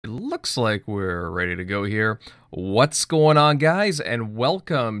looks like we're ready to go here. What's going on, guys? And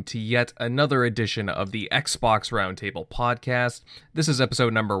welcome to yet another edition of the Xbox Roundtable podcast. This is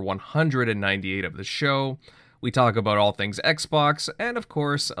episode number 198 of the show. We talk about all things Xbox and, of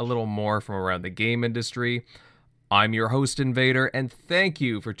course, a little more from around the game industry. I'm your host, Invader, and thank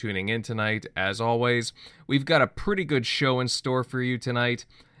you for tuning in tonight. As always, we've got a pretty good show in store for you tonight.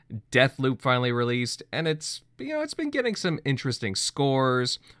 Deathloop finally released, and it's been getting some interesting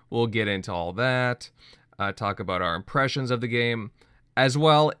scores. We'll get into all that, talk about our impressions of the game. As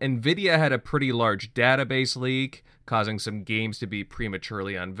well, Nvidia had a pretty large database leak, causing some games to be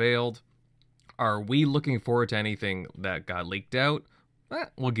prematurely unveiled. Are we looking forward to anything that got leaked out?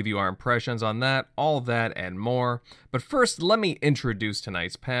 We'll give you our impressions on that, all that, and more. But first, let me introduce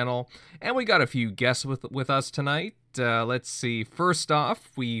tonight's panel. And we got a few guests with us tonight. Let's see. First off,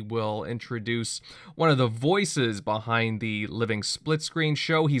 we will introduce one of the voices behind the Living Split Screen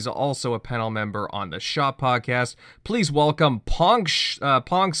show. He's also a panel member on the Shop podcast. Please welcome Pong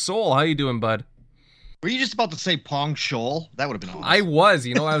Soul. How you doing, bud? Were you just about to say Pong Shoal? That would have been awesome. I was.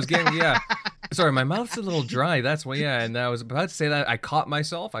 I was getting, yeah. Sorry, my mouth's a little dry. That's why, yeah. And I was about to say that. I caught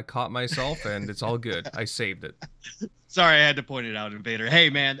myself, and it's all good. I saved it. Sorry, I had to point it out, Invader. Hey,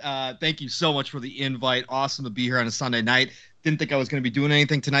 man, thank you so much for the invite. Awesome to be here on a Sunday night. Didn't think I was going to be doing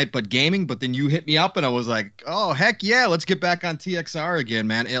anything tonight but gaming, but then you hit me up, and I was like, oh, heck yeah, let's get back on TXR again,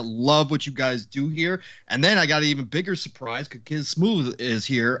 man. I love what you guys do here. And then I got an even bigger surprise because Kid Smooth is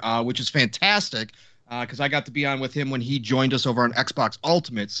here, which is fantastic. Because I got to be on with him when he joined us over on Xbox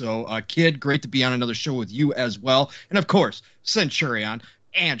Ultimate. So, Kid, great to be on another show with you as well. And, of course, Centurion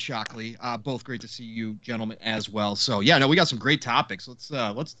and Shockley, both great to see you gentlemen as well. So, yeah, no, we got some great topics. Let's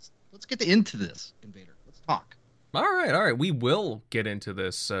get into this, Invader. Let's talk. All right. We will get into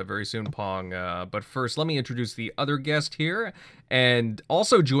this very soon, Pong. But first, let me introduce the other guest here. And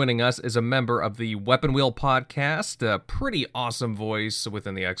also joining us is a member of the Weapon Wheel podcast, a pretty awesome voice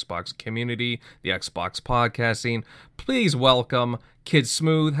within the Xbox community, the Xbox podcast scene. Please welcome Kid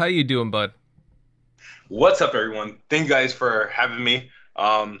Smooth. How you doing, bud? What's up, everyone? Thank you guys for having me.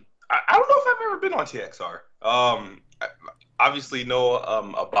 I don't know if I've ever been on TXR. I obviously know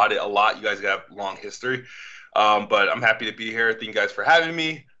about it a lot. You guys got a long history. But I'm happy to be here. Thank you guys for having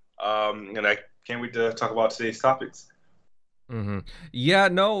me. And I can't wait to talk about today's topics. Mm-hmm. Yeah,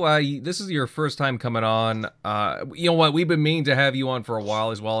 no, this is your first time coming on. You know what? We've been meaning to have you on for a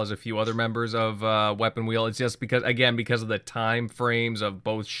while, as well as a few other members of Weapon Wheel. It's just because of the time frames of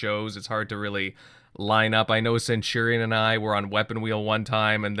both shows, it's hard to really line up. I know Centurion and I were on Weapon Wheel one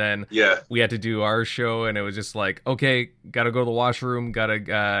time, and then we had to do our show, and it was just like, okay, gotta go to the washroom, gotta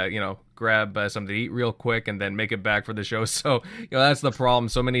grab something to eat real quick, and then make it back for the show. So that's the problem.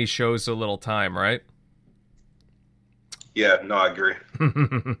 So many shows, so little time, right? Yeah, no, I agree.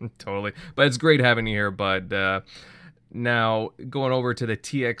 Totally. But it's great having you here, bud. Now going over to the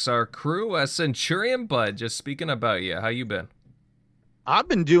TXR crew, Centurion, bud. Just speaking about you, how you been? I've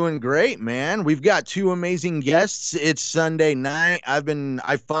been doing great, man. We've got two amazing guests. It's Sunday night.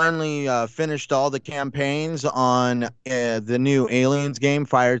 I finally finished all the campaigns on the new Aliens game,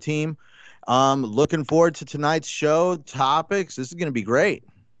 Fireteam. Looking forward to tonight's show topics. This is going to be great.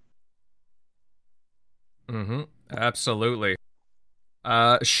 Mm-hmm. Absolutely.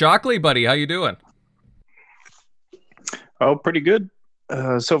 Shockley, buddy, how you doing? Oh, pretty good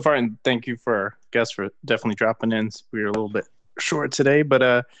so far, and thank you for our guests for definitely dropping in. We were a little bit short today,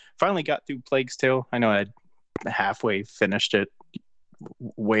 but finally got through Plague's Tale. I know I had halfway finished it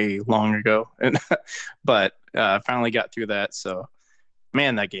way long ago, but finally got through that. So,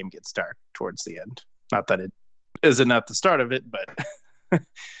 man, that game gets dark towards the end. Not that it isn't at the start of it, but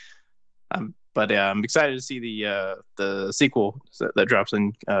I'm excited to see the sequel that drops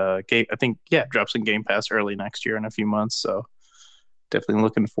in game. I think drops in Game Pass early next year in a few months. So definitely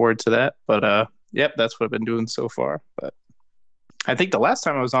looking forward to that. But that's what I've been doing so far. But I think the last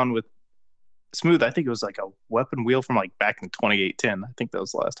time I was on with Smooth, I think it was like a Weapon Wheel from like back in 2010. I think that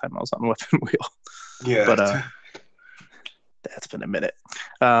was the last time I was on Weapon Wheel. Yeah. But that's been a minute.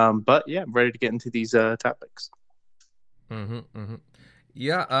 But yeah, I'm ready to get into these topics. Mm-hmm. Mm-hmm.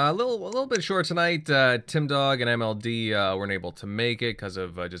 Yeah, a little bit short tonight. Tim Dog and MLD weren't able to make it because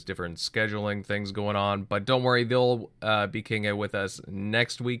of just different scheduling things going on. But don't worry, they'll be kicking it with us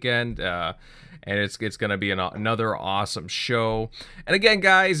next weekend. And it's going to be another awesome show. And again,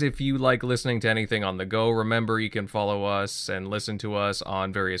 guys, if you like listening to anything on the go, remember you can follow us and listen to us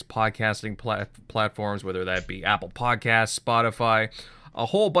on various podcasting platforms, whether that be Apple Podcasts, Spotify, a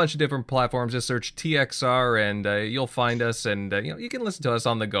whole bunch of different platforms. Just search TXR and you'll find us, and you can listen to us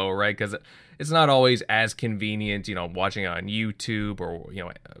on the go, right? Because it's not always as convenient, watching on YouTube or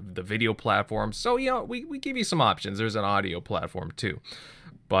the video platforms. So we give you some options. There's an audio platform too,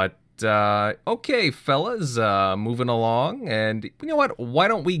 but. Okay, fellas, moving along, and you know what? Why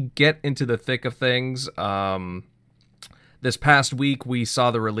don't we get into the thick of things? This past week, we saw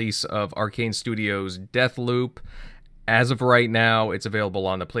the release of Arcane Studios' Deathloop. As of right now, it's available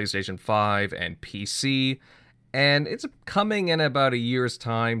on the PlayStation 5 and PC, and it's coming in about a year's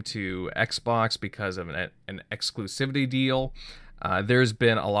time to Xbox because of an exclusivity deal. There's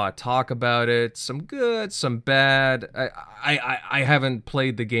been a lot of talk about it, some good, some bad. I haven't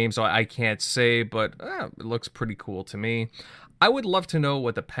played the game, so I can't say, but it looks pretty cool to me. I would love to know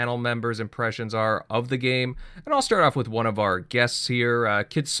what the panel members' impressions are of the game, and I'll start off with one of our guests here,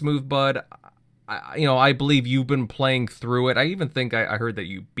 Kid Smoothbud. I believe you've been playing through it. I even think I heard that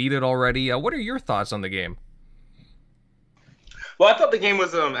you beat it already. What are your thoughts on the game? Well, I thought the game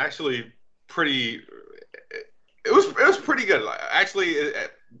was actually pretty. It was pretty good. Actually,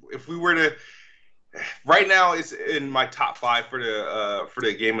 if we were to, right now it's in my top 5 for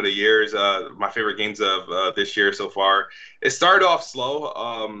the game of the years. My favorite games of this year so far. It started off slow,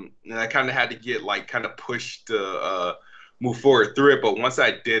 and I kind of had to get kind of pushed to move forward through it. But once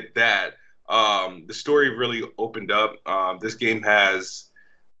I did that, the story really opened up. This game has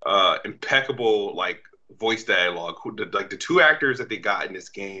impeccable voice dialogue. The 2 actors that they got in this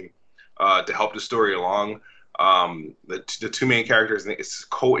game to help the story along. The 2 main characters, it's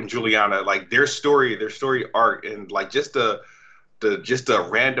Colt and Juliana, their story arc, and just the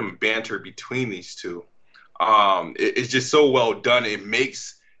random banter between these 2, it's just so well done. It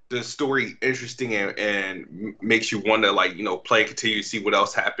makes the story interesting and makes you want to play and continue to see what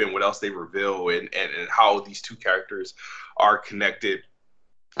else happened, what else they reveal, and how these 2 characters are connected.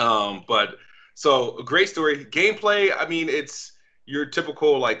 But so a great story, gameplay. I mean, it's your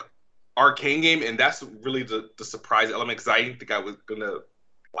typical Arcane game, and that's really the surprise element, because I didn't think I was gonna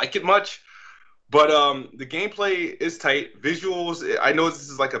like it much. But the gameplay is tight. Visuals, I know this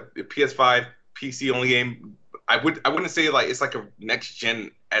is a PS5 PC only game. I wouldn't say it's a next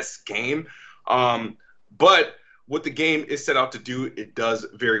gen esque game, but what the game is set out to do, it does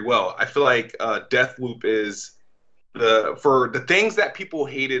very well. I feel like Deathloop is for the things that people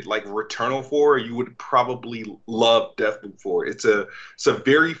hated Returnal for, you would probably love Deathloop for. It's a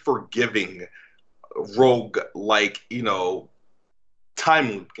very forgiving rogue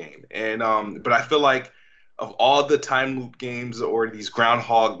time loop game. And but I feel like of all the time loop games or these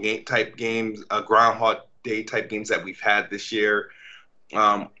Groundhog Day type games that we've had this year,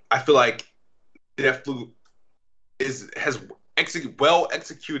 I feel like Deathloop has well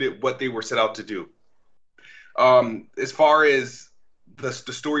executed what they were set out to do. As far as the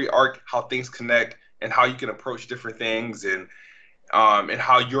story arc, how things connect, and how you can approach different things, and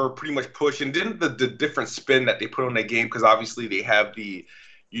how you're pretty much pushed, and then the different spin that they put on that game, because obviously they have the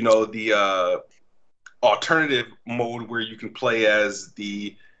alternative mode where you can play as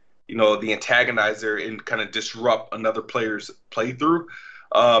the antagonizer and kind of disrupt another player's playthrough.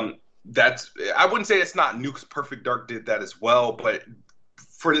 I wouldn't say it's not new, 'cause Perfect Dark did that as well, but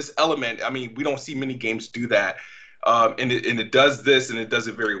for this element, I mean, we don't see many games do that. And it does this, and it does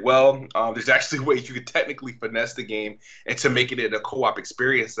it very well. There's actually ways you could technically finesse the game and to make it a co-op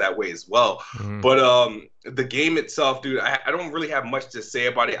experience that way as well. Mm-hmm. But the game itself, dude, I don't really have much to say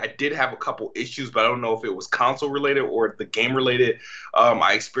about it. I did have a couple issues, but I don't know if it was console related or the game related.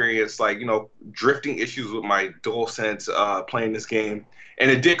 I experienced drifting issues with my DualSense playing this game, and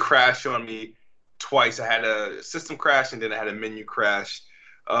it did crash on me twice. I had a system crash, and then I had a menu crash.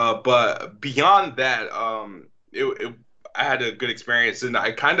 But beyond that, I had a good experience, and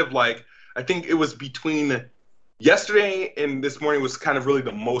I kind of I think it was between yesterday and this morning was kind of really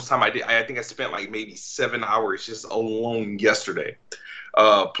the most time I did. I think I spent maybe 7 hours just alone yesterday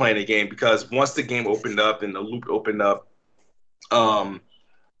playing a game, because once the game opened up and the loop opened up,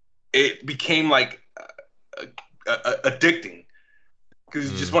 it became addicting. Because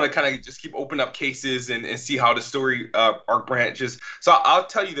you just want to kind of just keep opening up cases and see how the story arc branches. So I'll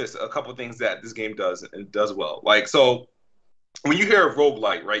tell you a couple of things that this game does and does well. So when you hear a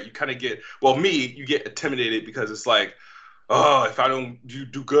roguelike, right, you kind of get, you get intimidated, because it's oh, if I don't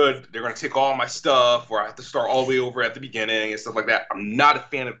do good, they're going to take all my stuff, or I have to start all the way over at the beginning and stuff like that. I'm not a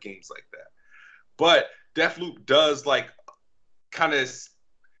fan of games like that. But Deathloop does kind of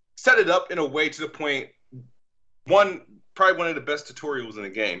set it up in a way to the point, probably one of the best tutorials in the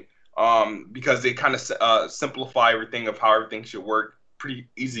game, because they kind of simplify everything of how everything should work, pretty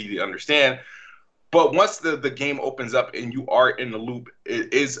easy to understand. But once the game opens up and you are in the loop,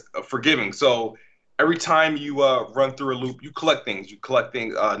 it is forgiving. So every time you run through a loop, you collect things. You collect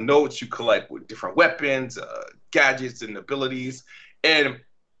things, notes. You collect with different weapons, gadgets, and abilities. And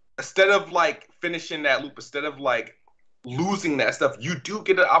instead of like finishing that loop, instead of like losing that stuff, you do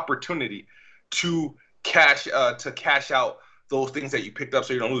get an opportunity to cash out those things that you picked up,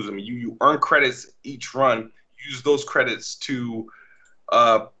 so you don't lose them. You earn credits each run. Use those credits to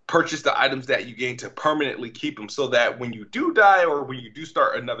purchase the items that you gain to permanently keep them, so that when you do die or when you do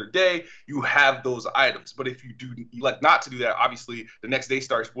start another day, you have those items. But if you elect not to do that, obviously the next day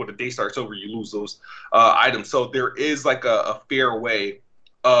starts, well, the day starts over, you lose those items. So there is like a fair way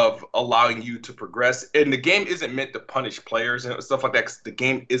of allowing you to progress. And the game isn't meant to punish players and stuff like that, because the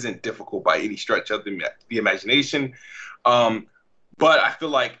game isn't difficult by any stretch of the imagination. But I feel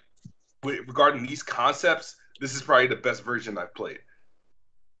like regarding these concepts, this is probably the best version I've played.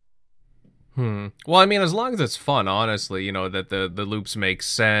 Well, I mean, as long as it's fun, honestly, you know, that the loops make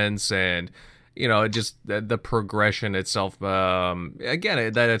sense, and you know, just the progression itself,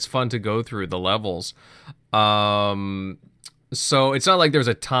 again, that it's fun to go through the levels. So it's not like there's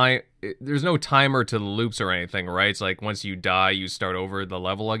there's no timer to the loops or anything, right? It's like once you die, you start over the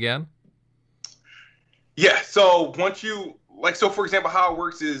level again. Yeah, so once you, like, so for example, how it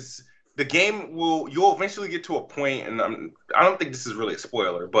works is the game you'll eventually get to a point, and I don't think this is really a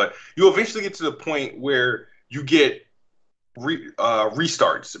spoiler, but you'll eventually get to the point where you get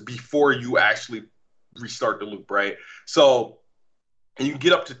restarts before you actually restart the loop, right? So, and you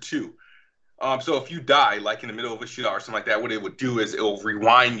get up to 2. So if you die, like in the middle of a shootout or something like that, what it would do is it will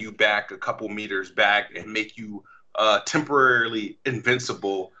rewind you back a couple meters back and make you temporarily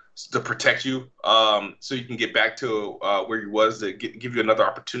invincible to protect you, so you can get back to where you was, to give you another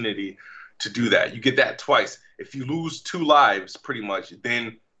opportunity to do that. You get that twice. If you lose 2 lives, pretty much,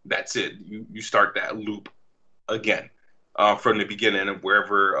 then that's it. You start that loop again from the beginning of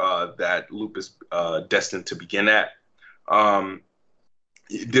wherever that loop is destined to begin at. But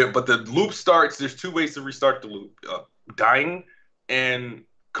the loop starts, there's 2 ways to restart the loop: dying and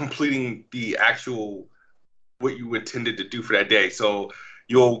completing the actual what you intended to do for that day. So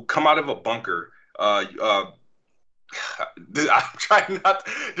you'll come out of a bunker. I'm trying not.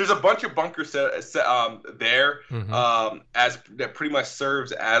 There's a bunch of bunkers there, as that pretty much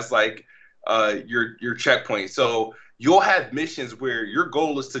serves as like your checkpoint. So you'll have missions where your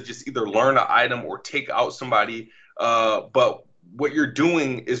goal is to just either learn an item or take out somebody. But what you're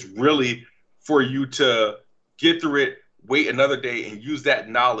doing is really for you to get through it, wait another day, and use that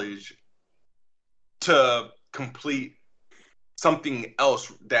knowledge to complete something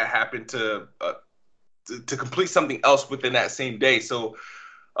else that happened to complete something else within that same day. So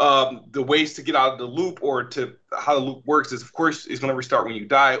the ways to get out of the loop, or to how the loop works, is of course it's going to restart when you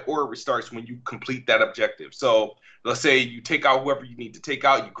die, or it restarts when you complete that objective. So let's say you take out whoever you need to take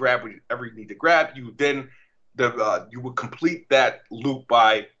out, you grab whatever you need to grab, you then you would complete that loop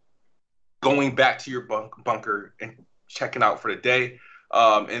by going back to your bunker and checking out for the day,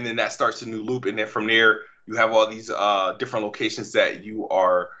 and then that starts a new loop. And then from there you have all these different locations that you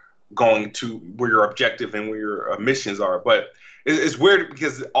are going to, where your objective and where your missions are. But it's weird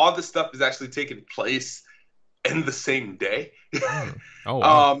because all this stuff is actually taking place in the same day. Oh,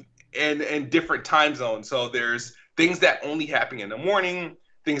 wow. And different time zones. So there's things that only happen in the morning,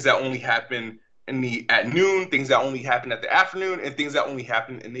 things that only happen at noon, things that only happen at the afternoon, and things that only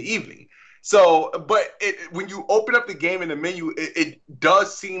happen in the evening. So, but when you open up the game in the menu, it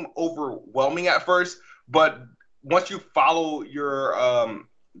does seem overwhelming at first, but once you follow your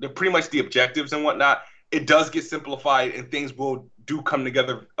pretty much the objectives and whatnot, it does get simplified, and things do come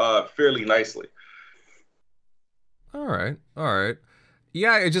together fairly nicely. All right.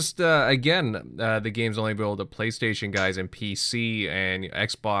 Yeah, it just again, the game's only available to PlayStation guys and PC, and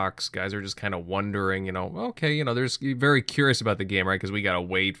Xbox guys are just kind of wondering, you know, okay, you know, there's very curious about the game, right? Because we gotta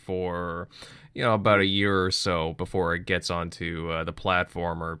wait for, you know, about a year or so before it gets onto the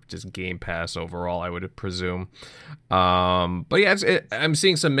platform, or just Game Pass overall, I would presume. But yeah, I'm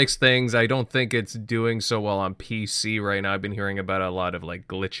seeing some mixed things. I don't think it's doing so well on PC right now. I've been hearing about a lot of like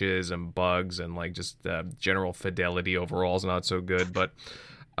glitches and bugs, and like just general fidelity overall is not so good. But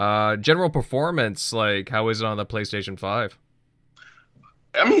general performance, like, how is it on the PlayStation 5?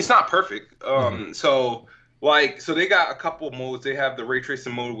 I mean, it's not perfect. So they got a couple modes. They have the ray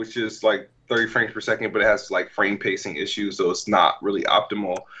tracing mode, which is like 30 frames per second, but it has like frame pacing issues, so it's not really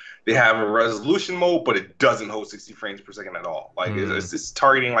optimal. They have a resolution mode, but it doesn't hold 60 frames per second at all. Like it's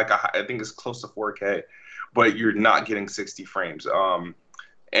targeting like I think it's close to 4K, but you're not getting 60 frames.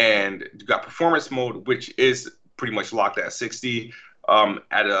 And you got performance mode, which is pretty much locked at 60.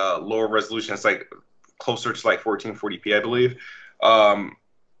 at a lower resolution. It's like closer to like 1440p, I believe.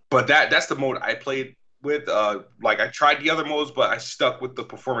 But that's the mode I played with. Like I tried the other modes, but I stuck with the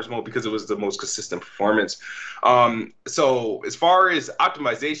performance mode because it was the most consistent performance. So as far as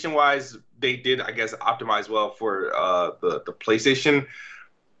optimization wise, they did, I guess, optimize well for the PlayStation.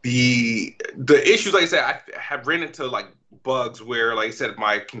 The issues, like I said, I have ran into like bugs where, like I said,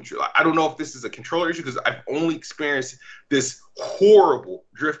 my control. I don't know if this is a controller issue because I've only experienced this horrible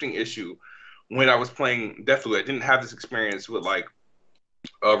drifting issue when I was playing Deathloop. I didn't have this experience with like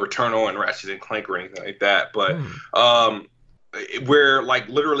Returnal and Ratchet and Clank or anything like that. But where like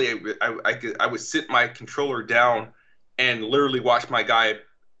literally I would sit my controller down and literally watch my guy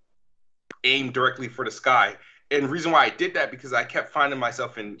aim directly for the sky. And the reason why I did that because I kept finding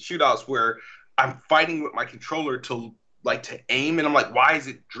myself in shootouts where I'm fighting with my controller to aim, and I'm like, why is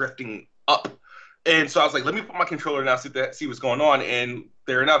it drifting up? And so I was like, let me put my controller down, see what's going on. And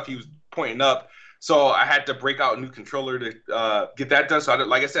fair enough, he was pointing up. So I had to break out a new controller to get that done. So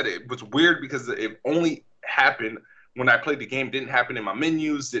like I said, it was weird because it only happened when I played the game. It didn't happen in my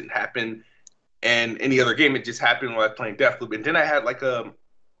menus, didn't happen in any other game. It just happened when I was playing Deathloop. And then I had like a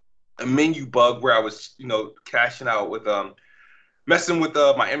menu bug where I was, cashing out with messing with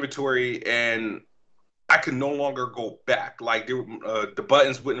my inventory, and I could no longer go back. Like the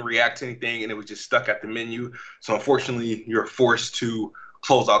buttons wouldn't react to anything, and it was just stuck at the menu. So unfortunately, you're forced to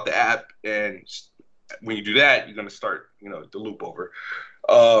close out the app, and when you do that, you're going to start, the loop over.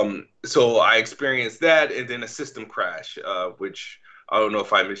 So I experienced that, and then a system crash, which I don't know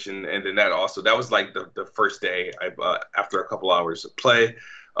if I mentioned, and then that was like the first day after a couple hours of play.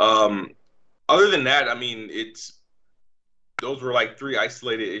 Other than that, I mean, those were like 3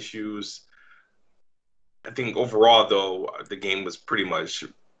 isolated issues. I think overall, though, the game was pretty much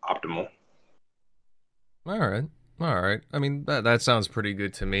optimal. All right. I mean, that sounds pretty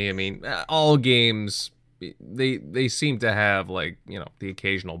good to me. I mean, all games, they seem to have like, the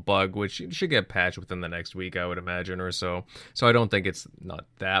occasional bug, which should get patched within the next week, I would imagine, or so. So I don't think it's not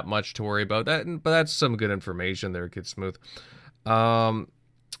that much to worry about that. But that's some good information there, Kid Smooth.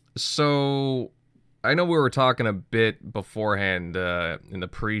 So I know we were talking a bit beforehand in the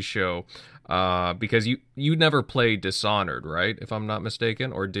pre-show because you never played Dishonored, right? If I'm not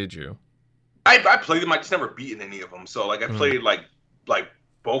mistaken, or did you? I played them. I just never beaten any of them. So like I played like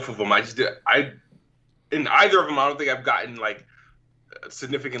both of them. In either of them, I don't think I've gotten like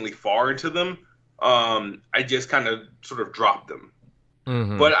significantly far into them. I just kind of sort of dropped them.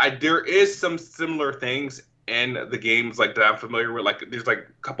 Mm-hmm. But there is some similar things in the games like that I'm familiar with. Like there's like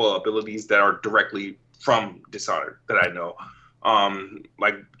a couple of abilities that are directly from Dishonored that I know.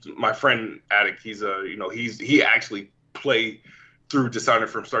 Like my friend Attic, he actually played through Dishonored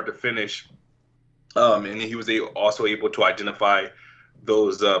from start to finish. And he was also able to identify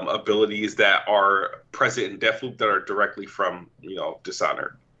those abilities that are present in Deathloop that are directly from,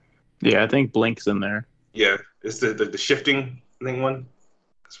 Dishonored. Yeah, I think Blink's in there. Yeah, it's the shifting thing one.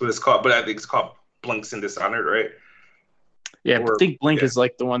 That's what it's called. But I think it's called Blinks in Dishonored, right? Yeah, I think Blink is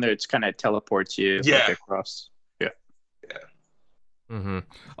like the one that kind of teleports you across. Yeah. Yeah. Mm-hmm.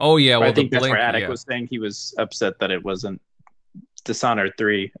 Oh, yeah. Well, I think that's where Attic was saying he was upset that it wasn't Dishonored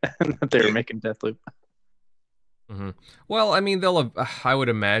 3 that they were making Deathloop. Mm-hmm. Well, I mean, I would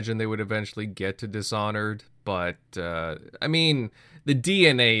imagine they would eventually get to Dishonored, but I mean, the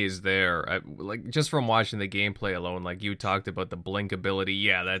DNA is there. Like just from watching the gameplay alone, like you talked about the blink ability,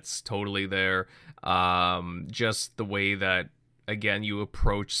 yeah, that's totally there. Just the way that again you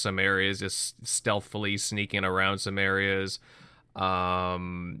approach some areas, just stealthily sneaking around some areas.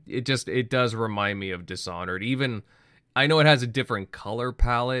 It does remind me of Dishonored. Even I know it has a different color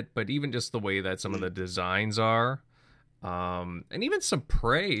palette, but even just the way that some of the designs are, and even some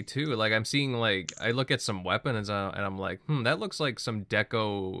Prey too. Like I'm seeing, like I look at some weapons and I'm like, that looks like some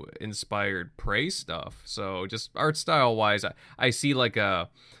Deco inspired Prey stuff. So just art style wise, I see like a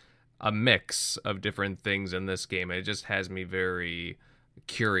mix of different things in this game. It just has me very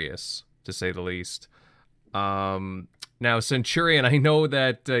curious, to say the least. Now Centurion, I know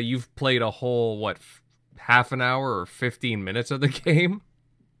that you've played a whole half an hour or 15 minutes of the game?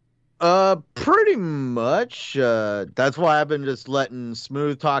 Pretty much. That's why I've been just letting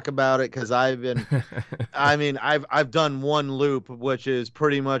Smooth talk about it, because I've done one loop, which is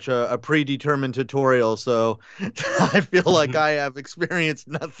pretty much a predetermined tutorial, so I feel like I have experienced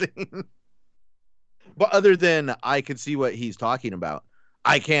nothing. But other than I could see what he's talking about.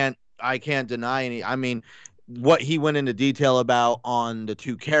 I can't deny any. I mean, what he went into detail about on the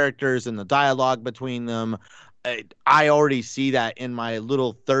two characters and the dialogue between them, I already see that in my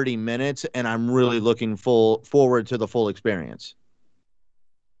little 30 minutes, and I'm really looking forward to the full experience.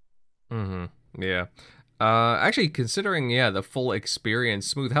 Mm-hmm. Yeah. Actually, considering the full experience,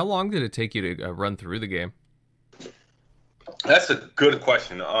 Smooth, how long did it take you to run through the game? That's a good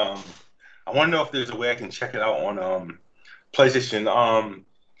question. I want to know if there's a way I can check it out on PlayStation.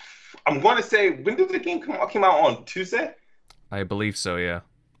 I'm going to say, when did the game came out on Tuesday? I believe so. Yeah,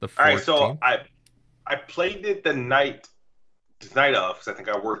 the All right, 14th. so I played it the night of, because I think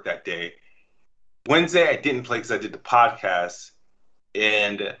I worked that day. Wednesday I didn't play because I did the podcast,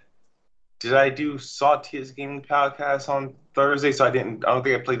 and did I do Saltiest Gaming podcast on Thursday? So I didn't. I don't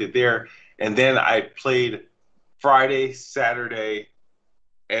think I played it there. And then I played Friday, Saturday,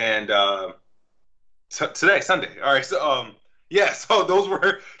 and today, Sunday. All right. So yeah. So those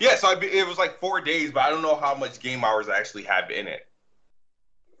were So it was like 4 days, but I don't know how much game hours I actually have in it.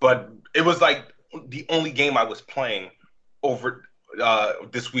 But it was like the only game I was playing over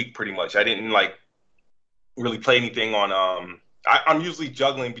this week, pretty much. I didn't like really play anything on. I'm usually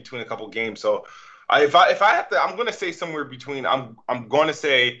juggling between a couple games, so if I have to, I'm gonna say somewhere between. I'm going to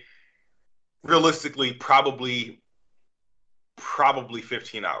say realistically probably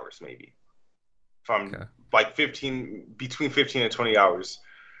 15 hours, maybe. If I'm like 15, between 15 and 20 hours.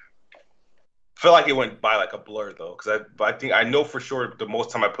 I feel like it went by like a blur though, because I think I know for sure the most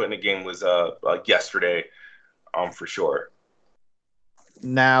time I put in a game was like yesterday, for sure.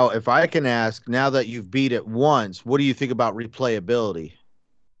 Now, if I can ask, now that you've beat it once, what do you think about replayability?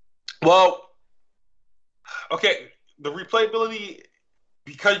 Well, okay, the replayability,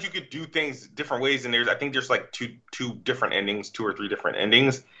 because you could do things different ways, and I think there's like two different endings, 2 or 3 different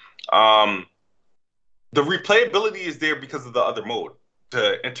endings. The replayability is there because of the other mode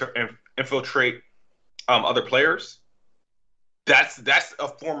to infiltrate other players. That's a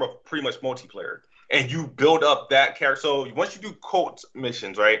form of pretty much multiplayer. And you build up that character. So once you do cult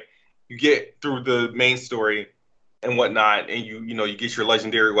missions, right, you get through the main story and whatnot, and you get your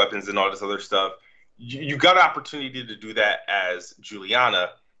legendary weapons and all this other stuff. You got an opportunity to do that as Juliana,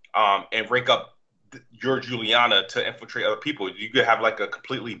 and rank up your Juliana to infiltrate other people. You could have like a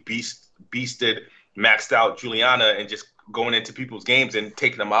completely beasted, maxed out Juliana and just going into people's games and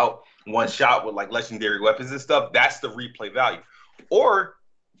taking them out one shot with like legendary weapons and stuff. That's the replay value. Or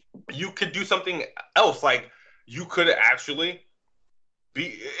you could do something else, like you could actually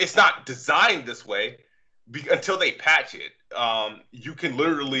it's not designed this way until they patch it. You can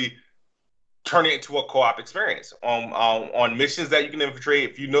literally turn it into a co-op experience on missions that you can infiltrate.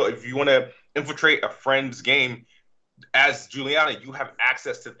 If you want to infiltrate a friend's game as Juliana, you have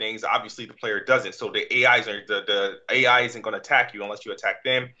access to things. Obviously the player doesn't, so the AI isn't going to attack you unless you attack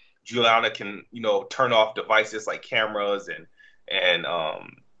them. Juliana can turn off devices like cameras and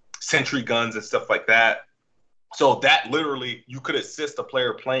sentry guns and stuff like that. So that literally, you could assist a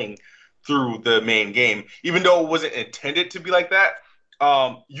player playing through the main game, even though it wasn't intended to be like that.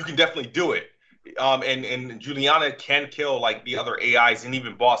 You can definitely do it, and Juliana can kill like the other AIs and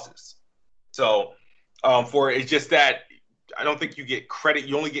even bosses. So it's just that I don't think you get credit.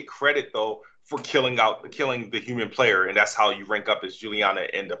 You only get credit though for killing the human player, and that's how you rank up as Juliana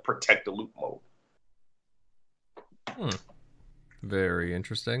in the protect the loot mode. Very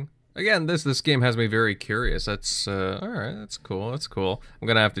interesting. Again, this game has me very curious. That's all right. That's cool. I'm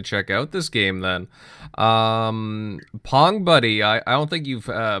gonna have to check out this game then. Pong Buddy, I don't think you've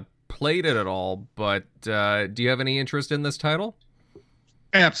played it at all, but do you have any interest in this title?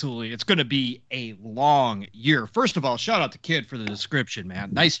 Absolutely. It's going to be a long year. First of all, shout out to Kid for the description, man.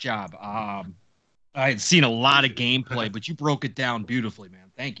 Nice job. I had seen a lot of gameplay, but you broke it down beautifully,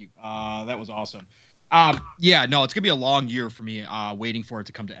 man. Thank you. That was awesome. Yeah, no, it's going to be a long year for me waiting for it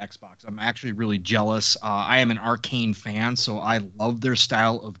to come to Xbox. I'm actually really jealous. I am an Arcane fan, so I love their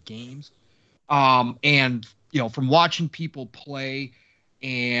style of games. And, from watching people play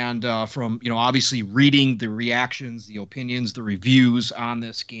and from, obviously reading the reactions, the opinions, the reviews on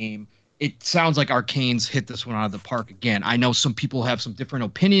this game, it sounds like Arcane's hit this one out of the park again. I know some people have some different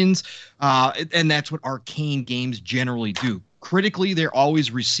opinions, and that's what Arcane games generally do. Critically, they're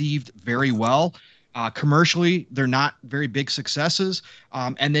always received very well. Commercially, they're not very big successes.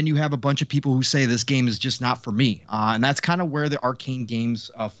 And then you have a bunch of people who say this game is just not for me. And that's kind of where the Arcane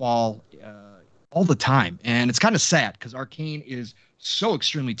games fall all the time. And it's kind of sad because Arcane is so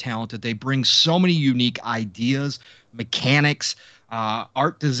extremely talented. They bring so many unique ideas, mechanics,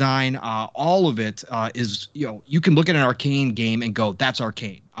 art design, all of it is, you can look at an Arcane game and go, that's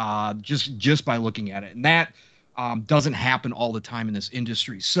Arcane, just by looking at it. And that doesn't happen all the time in this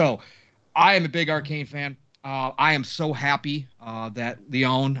industry. So I am a big Arcane fan. I am so happy that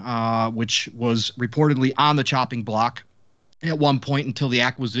Leon, which was reportedly on the chopping block at one point until the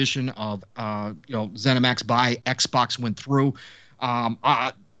acquisition of ZeniMax by Xbox went through.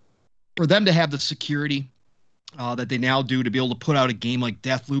 for them to have the security that they now do, to be able to put out a game like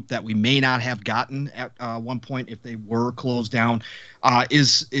Deathloop that we may not have gotten at one point if they were closed down,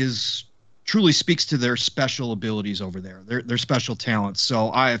 is truly speaks to their special abilities over there, their special talents.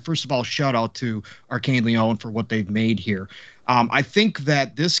 So I, first of all, shout out to Arcane Leon for what they've made here. I think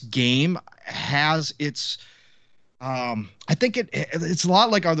that this game has its I think it's a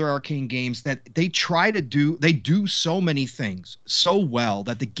lot like other Arcane games, that they do so many things so well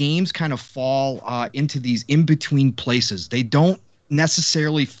that the games kind of fall into these in between places. They don't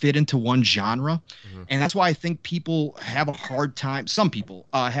necessarily fit into one genre, and that's why I think people have a hard time. Some people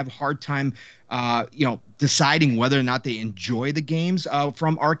have a hard time, deciding whether or not they enjoy the games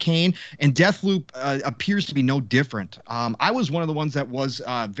from Arcane. And Deathloop appears to be no different. I was one of the ones that was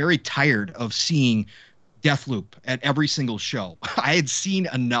very tired of seeing Deathloop at every single show. I had seen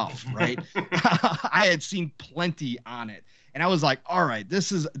enough, right? I had seen plenty on it. And I was like, all right,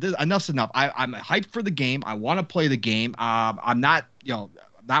 this enough's enough. I'm hyped for the game. I want to play the game. I'm not,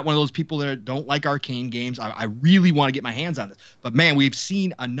 not one of those people that don't like Arcane games. I really want to get my hands on this. But man, we've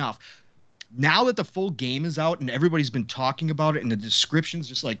seen enough. Now that the full game is out and everybody's been talking about it, and the descriptions,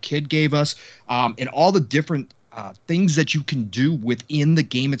 just like Kid gave us, and all the different things that you can do within the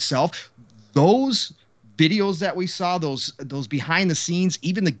game itself, those videos that we saw, those behind the scenes,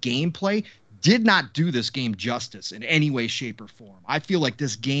 even the gameplay, did not do this game justice in any way, shape, or form. I feel like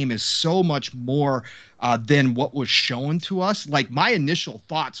this game is so much more than what was shown to us. Like, my initial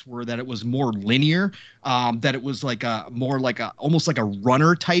thoughts were that it was more linear, that it was like almost like a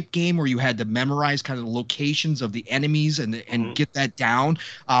runner type game where you had to memorize kind of the locations of the enemies and get that down,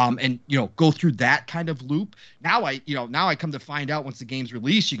 and go through that kind of loop. Now I come to find out, once the game's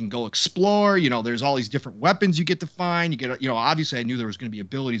released, you can go explore. There's all these different weapons you get to find. You get, obviously I knew there was going to be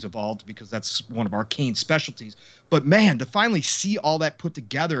abilities involved because that's one of Arcane's specialties. But man, to finally see all that put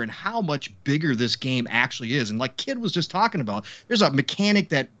together and how much bigger this game actually is. And like Kid was just talking about, there's a mechanic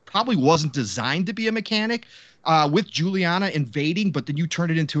that probably wasn't designed to be a mechanic with Juliana invading, but then you turn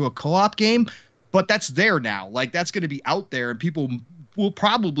it into a co-op game. But that's there now. Like, that's going to be out there, and people will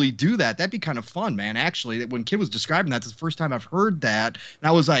probably do that. That'd be kind of fun, man. Actually, when Kid was describing that, it's the first time I've heard that. And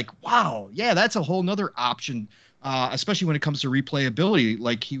I was like, wow, yeah, that's a whole nother option, especially when it comes to replayability,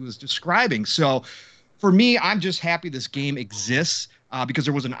 like he was describing. So for me, I'm just happy this game exists, because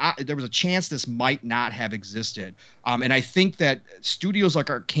there was a chance this might not have existed. And I think that studios like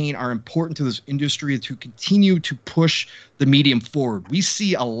Arcane are important to this industry to continue to push the medium forward. We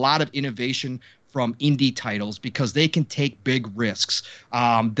see a lot of innovation from indie titles because they can take big risks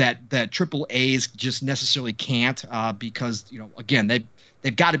that triple A's just necessarily can't, because again,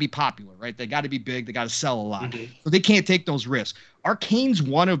 they've got to be popular, right? They got to be big, they got to sell a lot, so they can't take those risks. Arcane's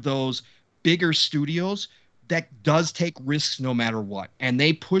one of those bigger studios that does take risks no matter what, and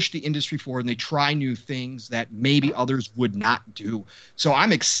they push the industry forward and they try new things that maybe others would not do. So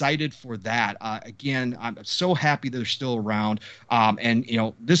I'm excited for that. Again, I'm so happy that they're still around, and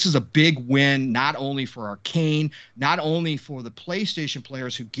this is a big win, not only for Arcane, not only for the PlayStation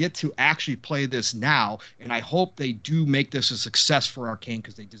players who get to actually play this now, and I hope they do make this a success for Arcane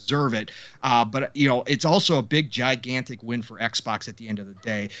because they deserve it, but it's also a big gigantic win for Xbox at the end of the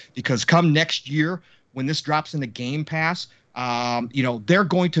day, because come next year, when this drops into Game Pass, they're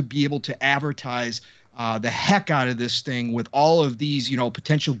going to be able to advertise the heck out of this thing with all of these,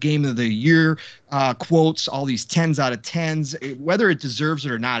 potential Game of the Year quotes, all these 10s out of 10s, whether it deserves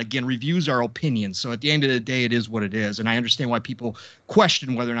it or not. Again, reviews are opinions. So at the end of the day, it is what it is. And I understand why people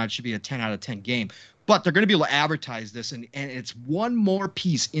question whether or not it should be a 10 out of 10 game. But they're going to be able to advertise this, and it's one more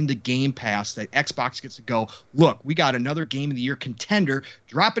piece into Game Pass that Xbox gets to go, look, we got another Game of the Year contender,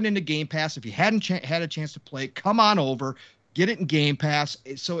 drop it into Game Pass. If you hadn't had a chance to play, come on over, get it in Game Pass.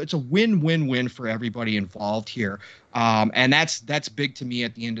 So it's a win-win-win for everybody involved here, and that's big to me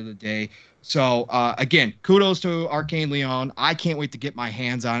at the end of the day. So, again, kudos to Arcane Leon. I can't wait to get my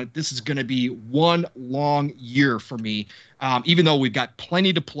hands on it. This is going to be one long year for me. Even though we've got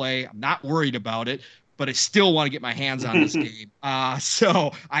plenty to play, I'm not worried about it, but I still want to get my hands on this game.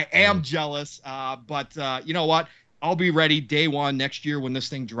 So I am jealous, but you know what? I'll be ready day one next year when this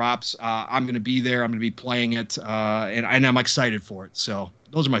thing drops. I'm going to be there. I'm going to be playing it, and I'm excited for it. So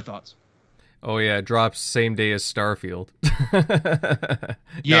those are my thoughts. Oh yeah, it drops same day as Starfield.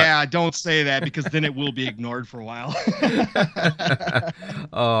 Yeah, don't say that, because then it will be ignored for a while.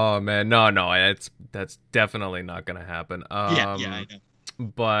 Oh man, no, that's definitely not gonna happen. Yeah, I know.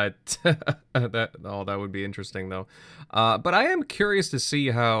 But that would be interesting though. But I am curious to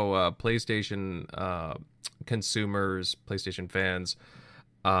see how PlayStation consumers, PlayStation fans,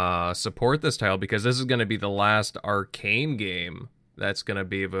 support this title, because this is going to be the last Arcane game that's going to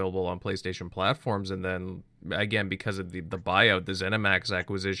be available on PlayStation platforms. And then again, because of the buyout, the ZeniMax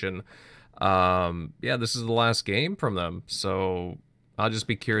acquisition, this is the last game from them. So I'll just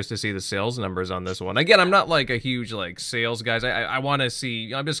be curious to see the sales numbers on this one. Again, I'm not like a huge like sales guys. I want to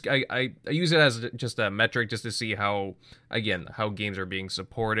see. I use it as just a metric just to see how games are being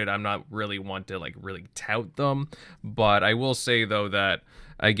supported. I'm not really one to like really tout them, but I will say though that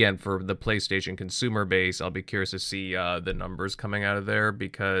again for the PlayStation consumer base, I'll be curious to see the numbers coming out of there,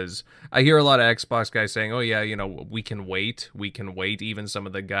 because I hear a lot of Xbox guys saying, "Oh yeah, we can wait. Even some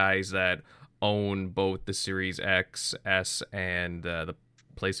of the guys that own both the Series X, S, and the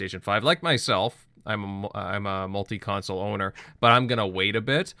PlayStation 5. Like myself, I'm a multi-console owner, but I'm gonna wait a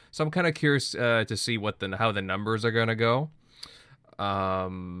bit. So I'm kind of curious to see how the numbers are gonna go.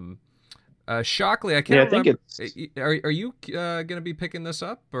 Shockley, I can't remember. Are you gonna be picking this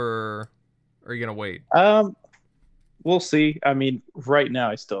up, or are you gonna wait? We'll see. I mean, right now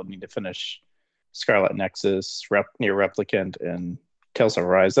I still need to finish Scarlet Nexus, Near Replicant, and Tales of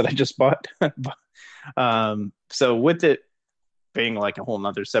Arise that I just bought. So with it being like a whole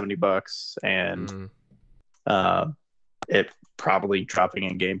nother $70 and it probably dropping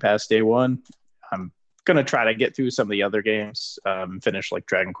in Game Pass day one, I'm gonna try to get through some of the other games, finish like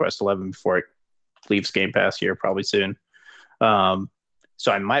Dragon Quest 11 before it leaves Game Pass here probably soon.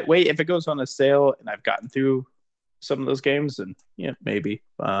 So I might wait if it goes on a sale and I've gotten through some of those games, and maybe.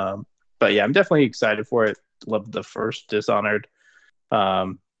 But yeah, I'm definitely excited for it. Love the first Dishonored.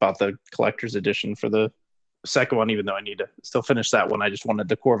 Bought the collector's edition for the second one, even though I need to still finish that one. I just wanted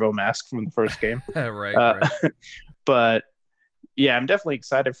the Corvo mask from the first game. right. But yeah, I'm definitely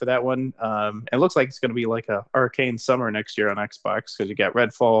excited for that one. It looks like it's going to be like a Arcane summer next year on Xbox, because you got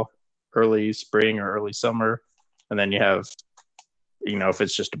Redfall early spring or early summer, and then you have, if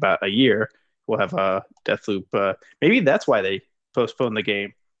it's just about a year, we'll have a Deathloop. Maybe that's why they postponed the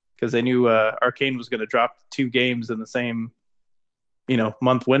game, because they knew Arcane was going to drop 2 games in the same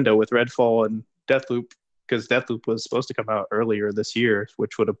month window with Redfall and Deathloop, because Deathloop was supposed to come out earlier this year,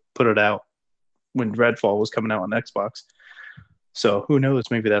 which would have put it out when Redfall was coming out on Xbox. So who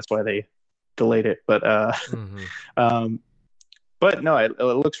knows? Maybe that's why they delayed it. But but no, it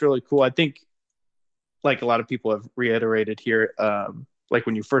looks really cool. I think, like a lot of people have reiterated here, like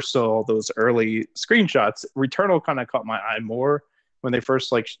when you first saw all those early screenshots, Returnal kind of caught my eye more when they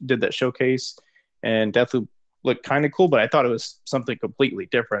first did that showcase, and Deathloop looked kind of cool, but I thought it was something completely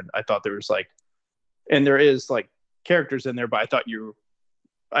different. I thought there was and there is characters in there, but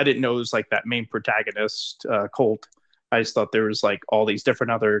I didn't know it was that main protagonist, Colt. I just thought there was all these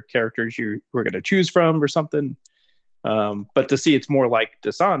different other characters you were going to choose from or something. But to see it's more like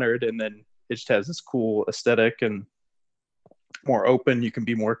Dishonored, and then it just has this cool aesthetic and more open, you can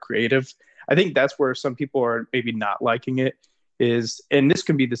be more creative. I think that's where some people are maybe not liking it is, and this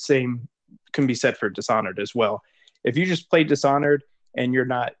can be said for Dishonored as well. If you just play Dishonored and you're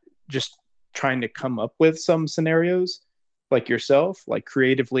not just trying to come up with some scenarios yourself,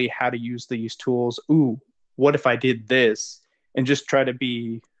 creatively how to use these tools. Ooh, what if I did this? And just try to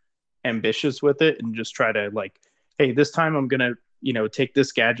be ambitious with it, and just try to hey, this time I'm gonna take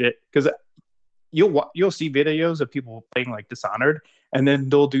this gadget, because you'll see videos of people playing Dishonored, and then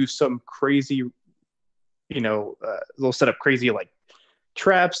they'll do some crazy, they'll set up crazy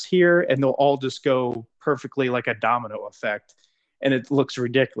traps here, and they'll all just go perfectly like a domino effect, and it looks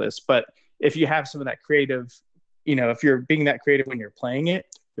ridiculous. But if you have some of that creative, if you're being that creative when you're playing it,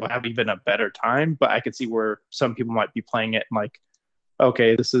 you'll have even a better time. But I could see where some people might be playing it and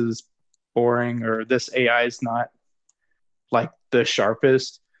okay, this is boring, or this AI is not the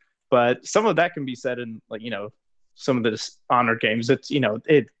sharpest. But some of that can be said in some of the Dishonored games. It's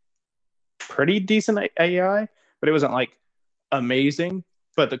it pretty decent AI, but it wasn't amazing.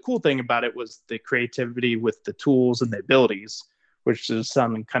 But the cool thing about it was the creativity with the tools and the abilities, which is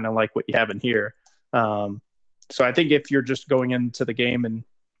something kind of like what you have in here. So I think if you're just going into the game and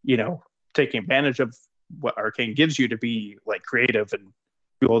taking advantage of what Arcane gives you to be creative and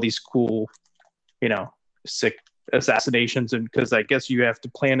do all these cool sick assassinations, and because I guess you have to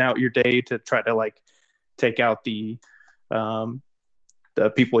plan out your day to try to take out the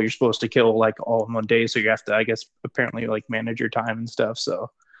people you're supposed to kill all in one day, so you have to, I guess, apparently manage your time and stuff. So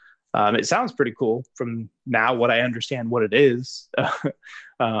it sounds pretty cool from now what I understand what it is.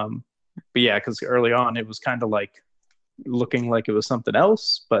 But yeah, because early on it was kind of looking like it was something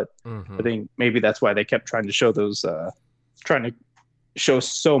else, but I think maybe that's why they kept trying to show those trying to show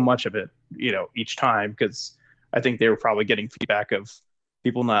so much of it each time, because I think they were probably getting feedback of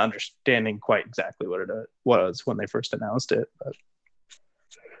people not understanding quite exactly what it was when they first announced it.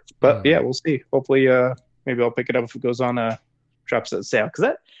 But yeah, we'll see. Hopefully maybe I'll pick it up if it goes on drops on sale.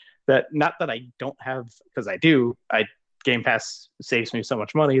 Because that not that I don't have, because I do. Game Pass saves me so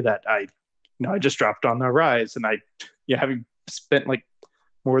much money that I just dropped on the Rise, and having spent like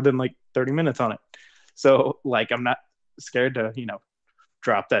more than like 30 minutes on it. So like I'm not scared to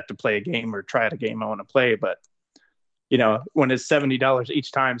drop that to play a game or try out a game I want to play. But when it's $70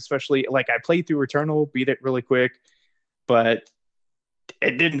 each time, especially like I played through Returnal, beat it really quick, but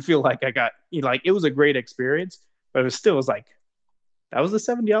it didn't feel like I got like it was a great experience, but it was like that was a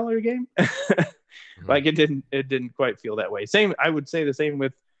 $70 game. Like it didn't quite feel that way. Same, I would say the same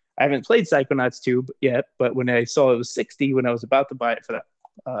with, I haven't played Psychonauts 2 yet, but when I saw it was 60 when I was about to buy it for that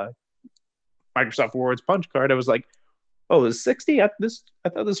Microsoft Rewards punch card, I was like, oh, it's 60? I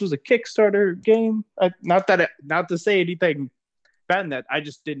thought this was a Kickstarter game. Not to say anything bad in that, I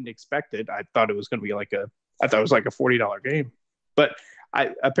just didn't expect it. I thought it was going to be like a $40 game. But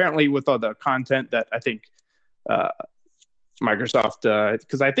I apparently with all the content that I think Microsoft,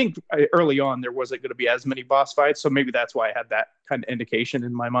 because I think early on there wasn't going to be as many boss fights, so maybe that's why I had that kind of indication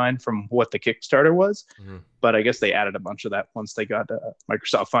in my mind from what the Kickstarter was. Mm-hmm. But I guess they added a bunch of that once they got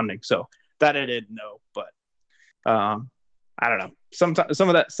Microsoft funding, so that I didn't know. But I don't know. Sometimes some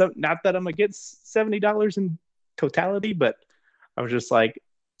of that, not that I'm against $70 in totality, but I was just like,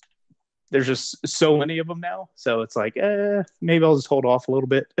 there's just so many of them now, so it's like, maybe I'll just hold off a little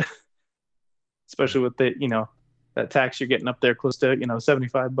bit, especially with the that tax you're getting up there close to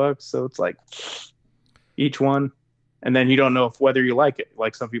 $75. So it's like each one, and then you don't know whether you like it,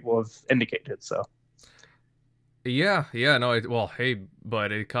 like some people have indicated. So yeah, no, hey,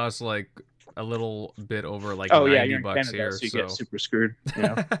 but it costs like a little bit over like $90 you're in Canada, here, so you get super screwed.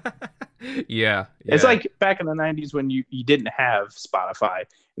 Yeah. It's like back in the 90s when you didn't have Spotify,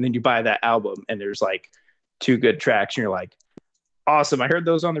 and then you buy that album and there's like 2 good tracks and you're like, awesome, I heard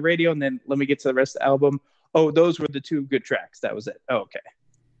those on the radio, and then let me get to the rest of the album. Oh, those were the 2 good tracks. That was it. Oh, okay.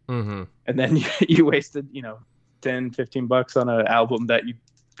 Mm-hmm. And then you wasted, $10-15 on an album that you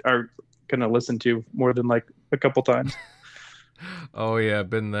are going to listen to more than like a couple times. Oh yeah,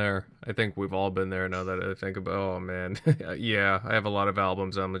 been there. I think we've all been there now that I think about, oh man. Yeah, I have a lot of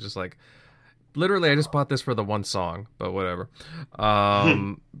albums. I'm just like, literally, I just bought this for the one song, but whatever.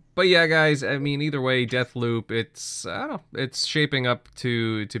 But yeah, guys, I mean, either way, Deathloop, it's shaping up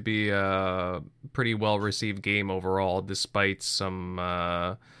to be a pretty well-received game overall, despite some,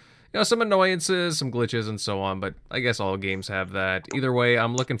 some annoyances, some glitches, and so on. But I guess all games have that. Either way,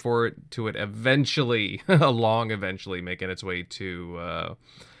 I'm looking forward to it eventually, eventually making its way to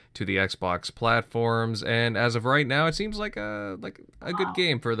the Xbox platforms, and as of right now, it seems like a good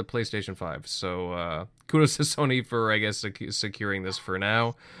game for the PlayStation 5. So kudos to Sony for, I guess, securing this for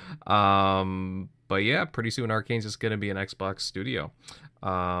now. But yeah, pretty soon Arcane's is going to be an Xbox studio.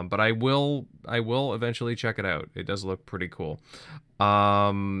 But I will eventually check it out. It does look pretty cool.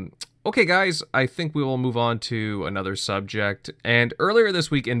 Okay, guys, I think we will move on to another subject. And earlier this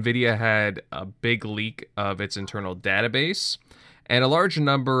week, NVIDIA had a big leak of its internal database, and a large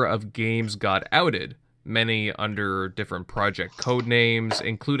number of games got outed, many under different project code names,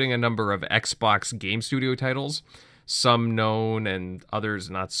 including a number of Xbox Game Studio titles, some known and others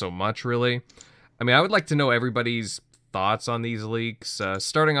not so much, really. I mean, I would like to know everybody's thoughts on these leaks,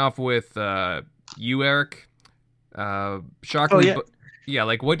 starting off with you, Eric. Shockingly,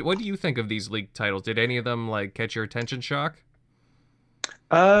 like what do you think of these leaked titles? Did any of them like catch your attention, Shock?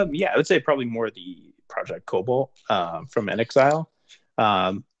 I would say probably more the Project Cobalt from Inexile.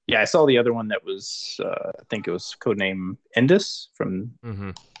 I saw the other one that was I think it was codename Indus from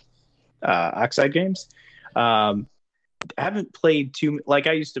Oxide Games. I haven't played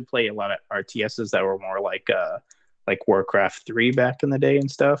I used to play a lot of RTSs that were more like Warcraft 3 back in the day and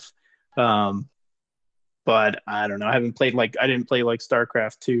stuff. But I don't know. I didn't play like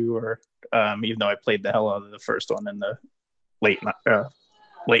StarCraft 2 or even though I played the hell out of the first one in the late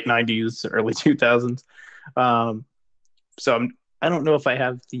 90s, early 2000s. So I don't know if I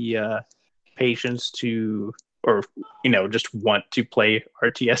have the patience to, or just want to play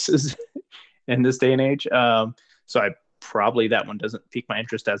RTSs in this day and age. So probably that one doesn't pique my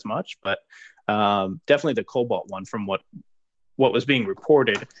interest as much, but definitely the Cobalt one from what was being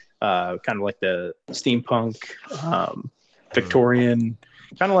reported, kind of like the steampunk, Victorian,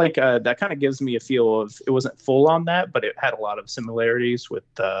 kind of like that kind of gives me a feel of, it wasn't full on that, but it had a lot of similarities with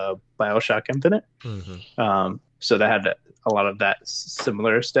BioShock Infinite. So that had a lot of that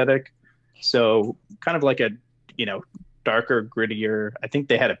similar aesthetic. So kind of like a, darker, grittier. I think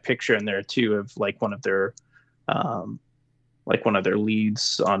they had a picture in there too of like one of their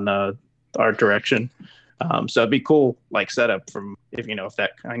leads on art direction. So it'd be cool, like setup from if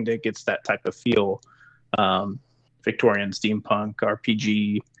that kind of gets that type of feel. Victorian steampunk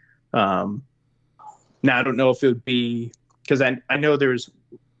RPG. Now I don't know if it would be, because I know there's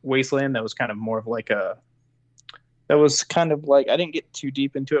Wasteland that was kind of more of like I didn't get too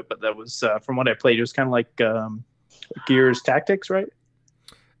deep into it, but that was from what I played, it was kind of like Gears Tactics, right?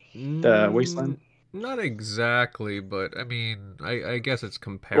 The Wasteland. Not exactly, but I mean, I guess it's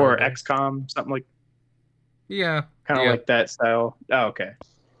comparable. Or XCOM, something like. Yeah, kind of like that style. Oh, okay.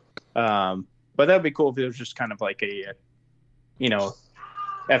 But that'd be cool if it was just kind of like a,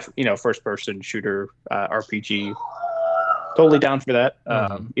 first person shooter RPG. Totally down for that.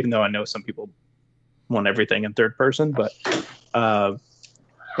 Even though I know some people want everything in third person, but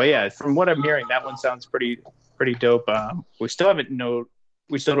yeah, from what I'm hearing, that one sounds pretty dope. We still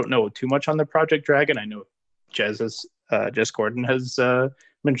don't know too much on the Project Dragon. I know Jez Gordon has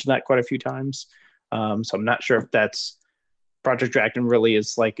mentioned that quite a few times. So I'm not sure if that's Project Dragon really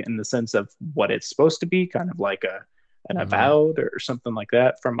is like in the sense of what it's supposed to be, kind of like an Avowed or something like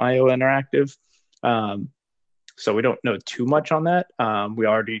that from IO Interactive. So we don't know too much on that. We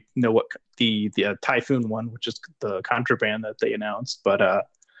already know what the Typhoon one, which is the Contraband that they announced, but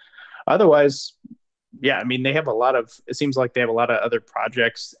otherwise, yeah, I mean, it seems like they have a lot of other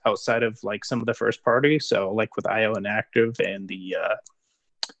projects outside of like some of the first party. So like with IO Interactive and the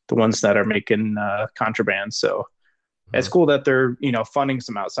ones that are making Contraband. So it's cool that they're, funding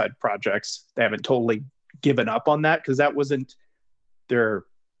some outside projects. They haven't totally given up on that, because that wasn't their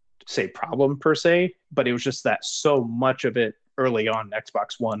problem per se, but it was just that so much of it early on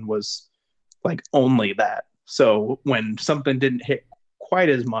Xbox One was like only that. So when something didn't hit quite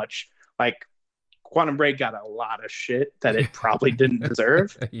as much, like Quantum Break got a lot of shit that it probably didn't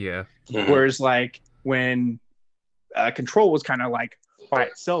deserve. Yeah. Whereas like when Control was kind of like by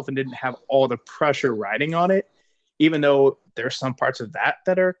itself and didn't have all the pressure riding on it, even though there's some parts of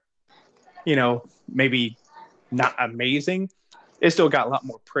that are, maybe not amazing, it still got a lot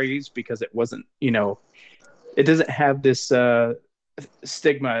more praise because it wasn't, it doesn't have this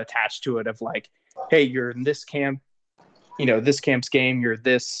stigma attached to it of like, hey, you're in this camp, this camp's game, you're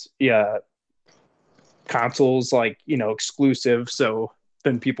this consoles like, exclusive. So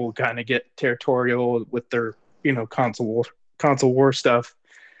then people kind of get territorial with their, console war stuff.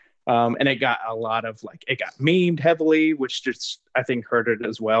 And it got a lot of it got memed heavily, which just I think hurt it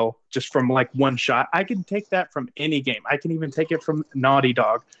as well. Just from like one shot, I can take that from any game. I can even take it from Naughty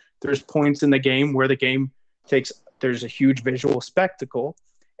Dog. There's points in the game where the game there's a huge visual spectacle,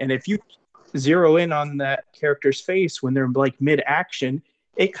 and if you zero in on that character's face when they're like mid action,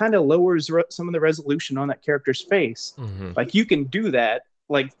 it kind of lowers some of the resolution on that character's face. Like you can do that.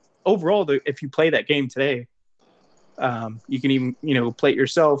 Like overall, if you play that game today, you can even play it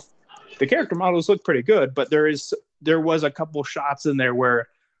yourself. The character models look pretty good, but there was a couple shots in there where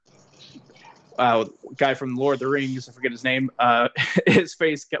guy from Lord of the Rings, I forget his name, his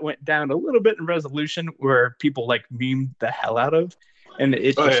face went down a little bit in resolution where people like memed the hell out of, and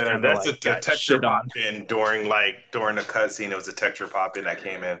it that's a texture pop in during the cutscene. It was a texture pop in that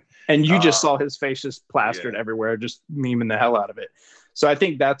came in, and you just saw his face just plastered everywhere, just memeing the hell out of it. So I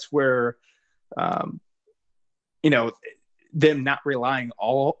think that's where them not relying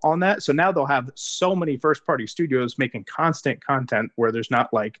all on that. So now they'll have so many first party studios making constant content where there's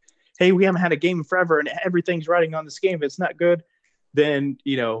not like, hey, we haven't had a game forever and everything's riding on this game. If it's not good, then,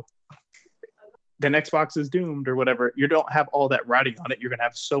 then Xbox is doomed or whatever. You don't have all that riding on it. You're going to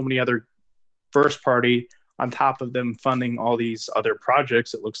have so many other first party on top of them funding all these other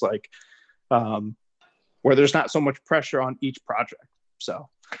projects. It looks like where there's not so much pressure on each project. So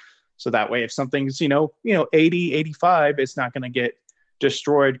that way, if something's, 80, 85, it's not going to get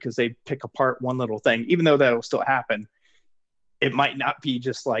destroyed because they pick apart one little thing, even though that'll still happen. It might not be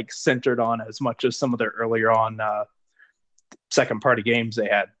just like centered on as much as some of their earlier on second party games they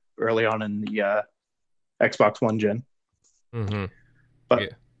had early on in the Xbox One gen. But yeah.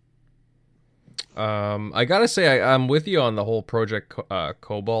 I gotta say, I'm with you on the whole Project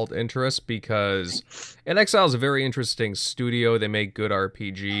Cobalt interest, because inXile is a very interesting studio. They make good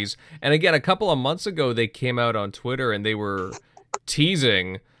RPGs. And again, a couple of months ago, they came out on Twitter and they were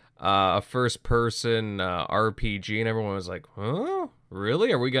teasing a first-person RPG, and everyone was like, huh?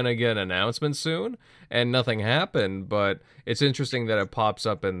 Really? Are we going to get an announcement soon? And nothing happened, but it's interesting that it pops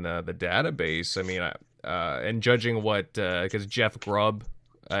up in the database. I mean, and judging what, because Jeff Grubb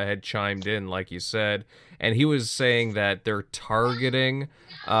had chimed in, like you said, and he was saying that they're targeting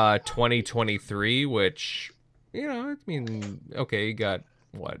 2023, which, I mean, okay, you got,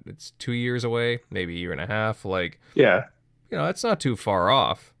 it's 2 years away, maybe a year and a half, that's not too far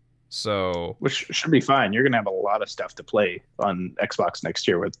off. So, which should be fine. You're going to have a lot of stuff to play on Xbox next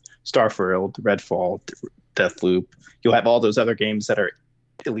year with Starfield, Redfall, Deathloop. You'll have all those other games that are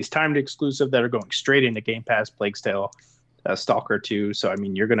at least timed exclusive that are going straight into Game Pass, Plague's Tale, Stalker 2. So, I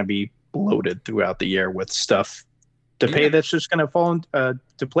mean, you're going to be bloated throughout the year with stuff to pay that's just going to fall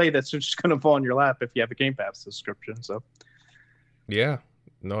to play that's just going to fall in your lap if you have a Game Pass subscription. So, yeah.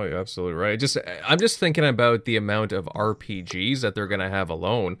 No, you're absolutely right. I'm just thinking about the amount of RPGs that they're going to have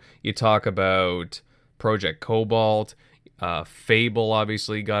alone. You talk about Project Cobalt, Fable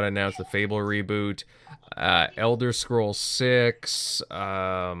obviously got announced, the Fable reboot, Elder Scrolls 6,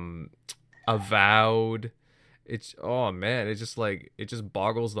 Avowed. It's it just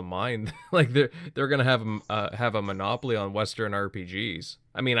boggles the mind. Like they're gonna have a monopoly on Western RPGs.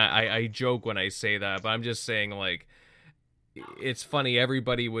 I mean, I joke when I say that, but I'm just saying, like, it's funny.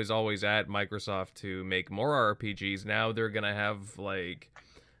 Everybody was always at Microsoft to make more RPGs. Now they're gonna have like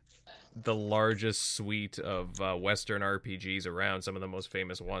the largest suite of Western RPGs around, some of the most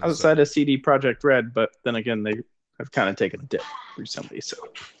famous ones. Outside of CD Projekt Red, but then again, they have kind of taken a dip recently. So,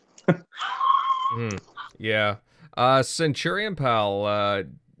 yeah. Centurion Pal,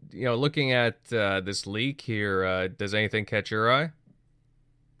 looking at this leak here, does anything catch your eye?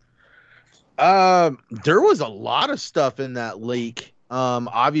 There was a lot of stuff in that leak.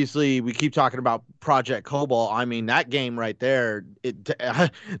 Obviously we keep talking about Project Cobalt. I mean, that game right there,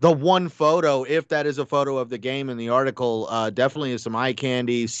 the one photo, if that is a photo of the game in the article, definitely is some eye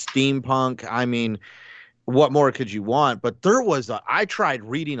candy, steampunk. I mean, what more could you want? But I tried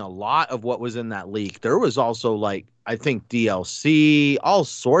reading a lot of what was in that leak. There was also, like, I think DLC, all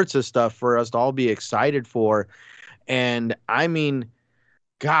sorts of stuff for us to all be excited for. And I mean,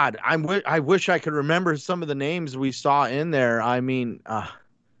 God, I wish I could remember some of the names we saw in there. I mean,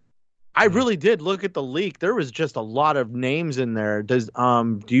 I really did look at the leak. There was just a lot of names in there. Did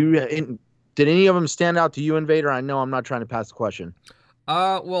any of them stand out to you, Invader? I know I'm not trying to pass the question.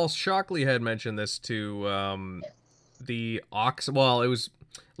 Well, Shockley had mentioned this to the Ox. Well, it was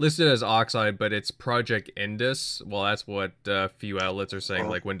listed as Oxide, but it's Project Indus. Well, that's what a few outlets are saying,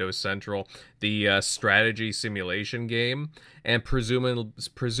 like Windows Central. The strategy simulation game, and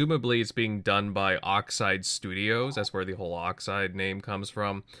presumably it's being done by Oxide Studios. That's where the whole Oxide name comes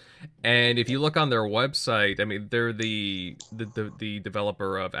from. And if you look on their website, I mean, they're the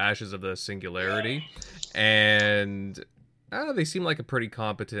developer of Ashes of the Singularity, and they seem like a pretty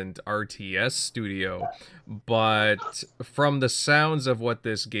competent RTS studio, but from the sounds of what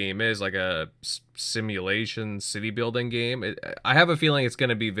this game is, like a simulation city building game, I have a feeling it's going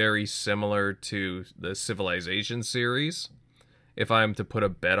to be very similar to the Civilization series, if I'm to put a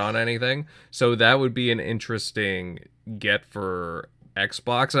bet on anything. So that would be an interesting get for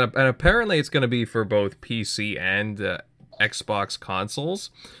Xbox, and apparently it's going to be for both PC and Xbox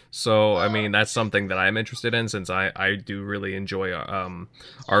consoles. So I mean, that's something that I'm interested in, since I do really enjoy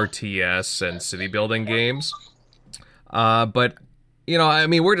RTS and city building games. But I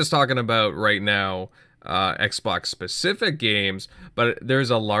mean, we're just talking about right now Xbox specific games, but there's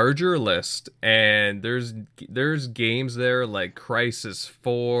a larger list, and there's games there like Crysis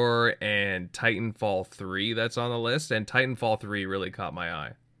 4 and Titanfall 3 that's on the list, and Titanfall 3 really caught my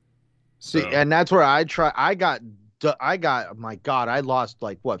eye. See, and that's where I got, my God, I lost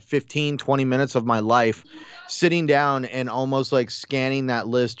like 15, 20 minutes of my life sitting down and almost like scanning that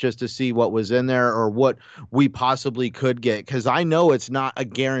list just to see what was in there or what we possibly could get. Cause I know it's not a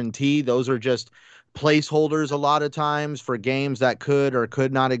guarantee. Those are just placeholders a lot of times for games that could or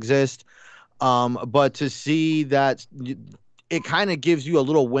could not exist. But to see that, it kind of gives you a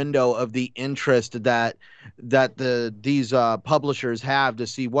little window of the interest that these publishers have to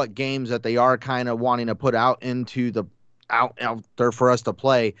see what games that they are kind of wanting to put out there for us to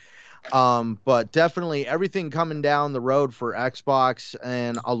play. But definitely everything coming down the road for Xbox,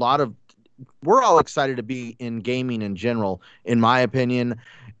 and we're all excited to be in gaming in general, in my opinion.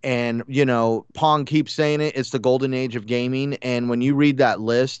 And, Pong keeps saying it's the golden age of gaming. And when you read that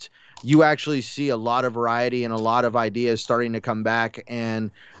list, you actually see a lot of variety and a lot of ideas starting to come back.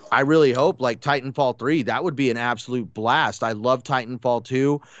 And I really hope, like Titanfall 3, that would be an absolute blast. I love Titanfall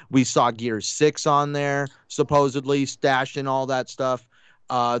 2. We saw Gears 6 on there, supposedly stashed in all that stuff.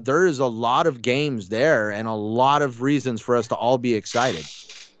 There is a lot of games there and a lot of reasons for us to all be excited.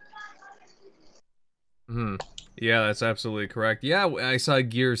 Yeah, that's absolutely correct. Yeah, I saw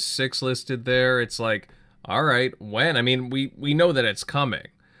Gears 6 listed there. It's like, all right, when? I mean, we know that it's coming.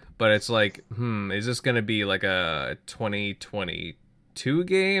 But it's like, is this going to be like a 2022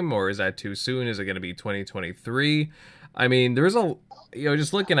 game, or is that too soon? Is it going to be 2023? I mean, there's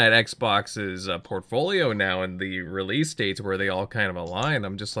just looking at Xbox's portfolio now and the release dates where they all kind of align,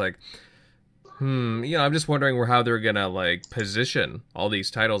 I'm just like, I'm just wondering how they're gonna like position all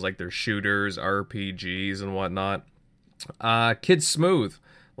these titles, like their shooters, RPGs, and whatnot. Kid Smooth,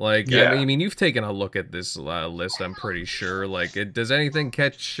 like Yeah. I mean, you've taken a look at this list, I'm pretty sure. Like, does anything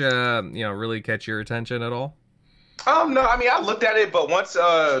catch really catch your attention at all? No, I mean I looked at it, but once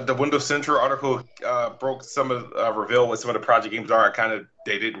the Windows Central article broke some of revealed what some of the project games are,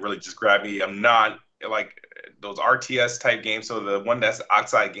 they didn't really just grab me. I'm not like those RTS type games, so the one that's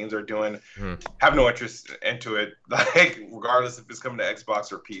Oxide Games are doing, have no interest into it. Like regardless if it's coming to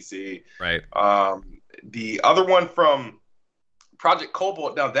Xbox or PC. Right. The other one from Project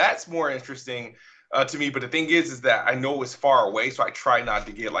Cobalt, now that's more interesting to me. But the thing is that I know it's far away, so I try not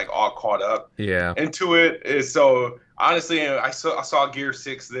to get like all caught up into it. So honestly, I saw Gear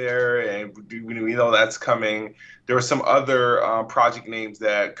 6 there, and we know that's coming. There were some other project names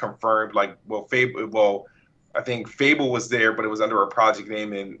that confirmed, like Fable. I think Fable was there, but it was under a project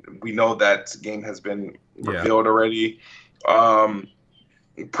name, and we know that game has been revealed already.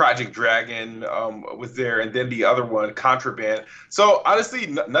 Project Dragon was there, and then the other one, Contraband. So honestly,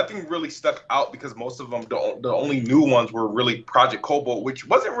 nothing really stuck out because most of them, the only new ones were really Project Cobalt, which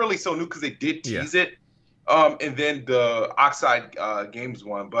wasn't really so new because they did tease it. And then the Oxide Games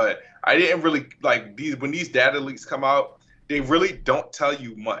one, but I didn't really like these. When these data leaks come out, they really don't tell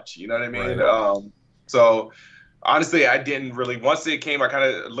you much. You know what I mean? Right. So honestly, I didn't really. Once it came, I kind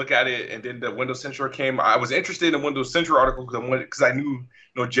of look at it, and then the Windows Central came. I was interested in the Windows Central article because I knew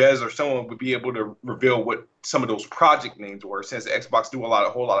Jez or someone would be able to reveal what some of those project names were, since Xbox do a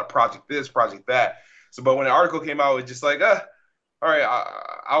whole lot of project this, project that. So, but when the article came out, it was just like, all right,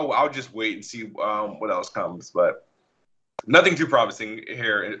 I'll just wait and see what else comes. But nothing too promising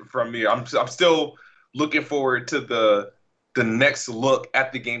here from me. I'm still looking forward to the next look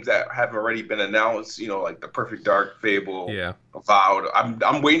at the games that have already been announced, like the Perfect Dark, Fable, Avowed.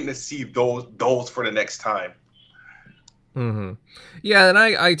 I'm waiting to see those for the next time. Yeah, and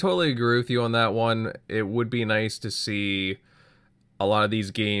I totally agree with you on that one. It would be nice to see a lot of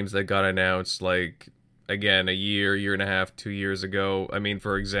these games that got announced, like, again, a year and a half, 2 years ago. I mean,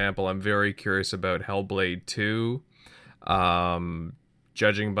 for example, I'm very curious about Hellblade 2.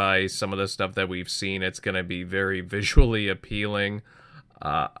 Judging by some of the stuff that we've seen, it's going to be very visually appealing.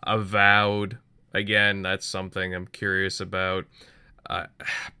 Avowed, again, that's something I'm curious about.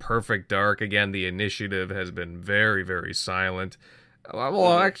 Perfect Dark, again, the initiative has been very, very silent.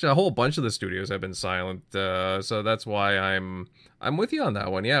 Well, actually, a whole bunch of the studios have been silent, so that's why I'm with you on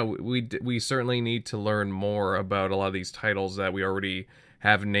that one. Yeah, we certainly need to learn more about a lot of these titles that we already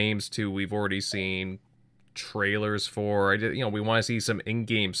have names to. We've already seen trailers for. We want to see some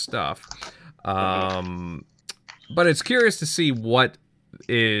in-game stuff, but it's curious to see what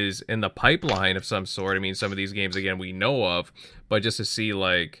is in the pipeline of some sort. I mean, some of these games, again, we know of, but just to see,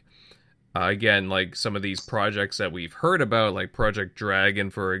 like, again, like some of these projects that we've heard about, like Project Dragon,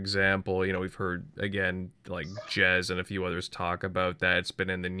 for example, we've heard, again, like Jez and a few others talk about that. It's been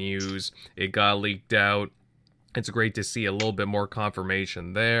in the news. It got leaked out. It's great to see a little bit more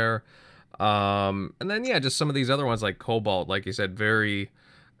confirmation there. And then, just some of these other ones like Cobalt, like you said,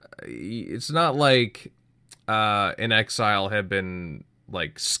 it's not like In Exile have been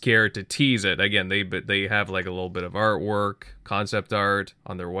like scared to tease it. Again, they have like a little bit of artwork, concept art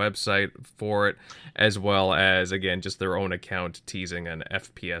on their website for it, as well as, again, just their own account teasing an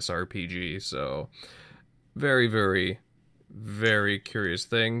FPS RPG. So very, very, very curious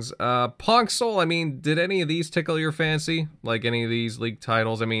things. Pong Soul, I mean, did any of these tickle your fancy? Like any of these leaked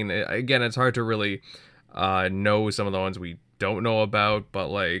titles? I mean, again, it's hard to really know some of the ones we don't know about, but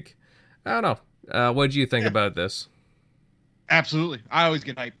like, I don't know. What did you think about this? Absolutely. I always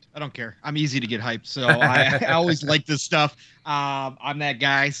get hyped. I don't care. I'm easy to get hyped. So I always like this stuff. I'm that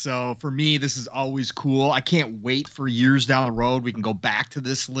guy. So for me, this is always cool. I can't wait for years down the road. We can go back to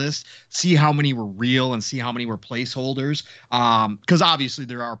this list, see how many were real and see how many were placeholders. Because obviously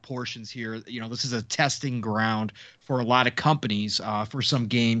there are portions here. This is a testing ground for a lot of companies for some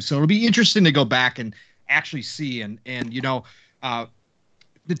games. So it'll be interesting to go back and actually see. And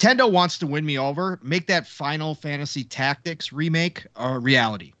Nintendo wants to win me over. Make that Final Fantasy Tactics remake a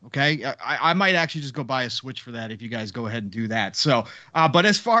reality. Okay, I might actually just go buy a Switch for that if you guys go ahead and do that. So, but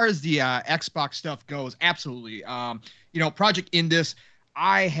as far as the Xbox stuff goes, absolutely. Project Indus,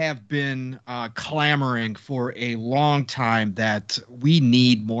 I have been clamoring for a long time that we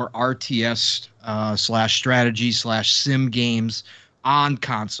need more RTS / strategy / sim games on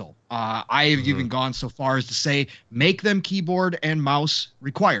console. I have even gone so far as to say, make them keyboard and mouse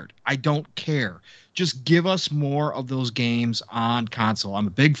required. I don't care. Just give us more of those games on console. I'm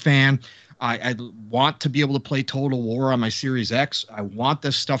a big fan. I want to be able to play Total War on my Series X. I want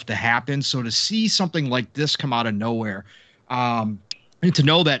this stuff to happen. So to see something like this come out of nowhere, and to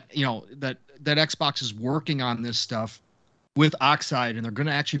know that that Xbox is working on this stuff with Oxide, and they're going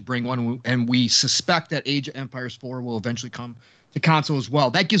to actually bring one, and we suspect that Age of Empires 4 will eventually come to console as well.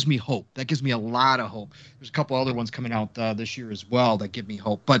 That gives me hope. That gives me a lot of hope. There's a couple other ones coming out this year as well that give me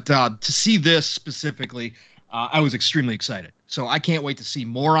hope. But to see this specifically, I was extremely excited. So I can't wait to see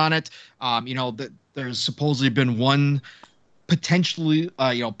more on it. There's supposedly been one potential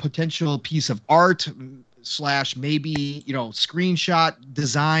piece of art / maybe screenshot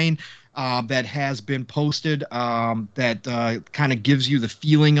design that has been posted that kind of gives you the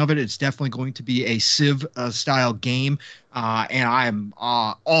feeling of it. It's definitely going to be a Civ style game, and I am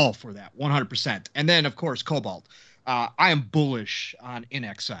all for that 100%. And then of course Cobalt. I am bullish on In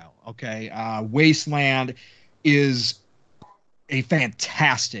Exile. Okay, Wasteland is a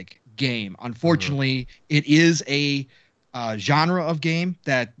fantastic game. Unfortunately, it is a genre of game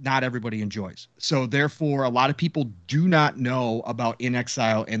that not everybody enjoys. So therefore, a lot of people do not know about In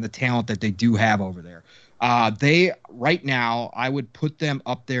Exile and the talent that they do have over there. They right now, I would put them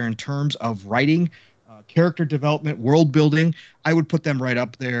up there in terms of writing, character development, world building. I would put them right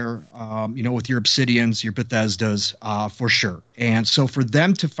up there, with your Obsidians, your Bethesdas, for sure. And so for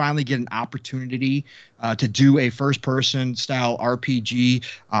them to finally get an opportunity to do a first-person style RPG,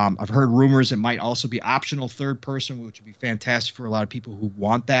 I've heard rumors it might also be optional third-person, which would be fantastic for a lot of people who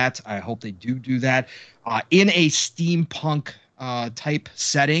want that. I hope they do that. In a steampunk type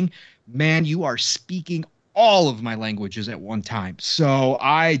setting, man, you are speaking all of my languages at one time. So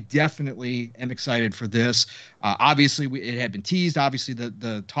I definitely am excited for this. Obviously, it had been teased. Obviously,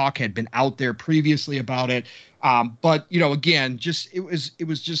 the talk had been out there previously about it. But again, it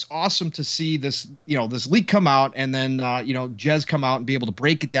was just awesome to see this this leak come out, and then Jez come out and be able to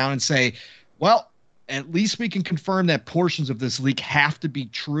break it down and say, well, at least we can confirm that portions of this leak have to be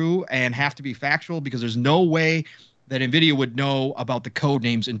true and have to be factual, because there's no way that NVIDIA would know about the code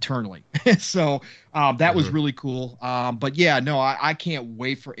names internally. So that was really cool. But yeah, no, I can't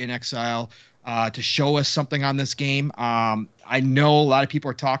wait for In Exile to show us something on this game. I know a lot of people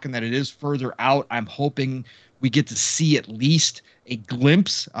are talking that it is further out. I'm hoping we get to see at least a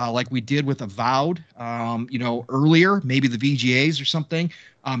glimpse like we did with Avowed, earlier, maybe the VGAs or something,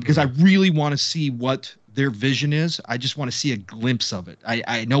 because I really want to see what their vision is. I just want to see a glimpse of it.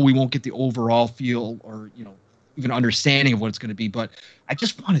 I know we won't get the overall feel or, even understanding of what it's going to be, but I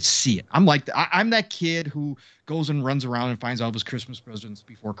just want to see it. I'm that kid who goes and runs around and finds all of his Christmas presents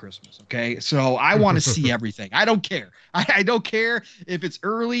before Christmas. Okay. So I want to see everything. I don't care. I don't care if it's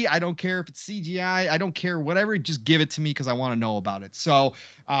early. I don't care if it's CGI. I don't care, whatever. Just give it to me, because I want to know about it. So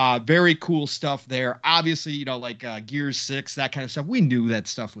very cool stuff there. Obviously, like Gears 6, that kind of stuff. We knew that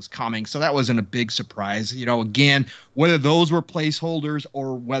stuff was coming. So that wasn't a big surprise. Again, whether those were placeholders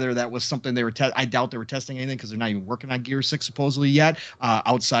or whether that was something they were I doubt they were testing anything, because they're not even working on Gears 6 supposedly yet,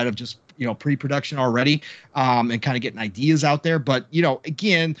 outside of just pre-production already, and kind of getting ideas out there. But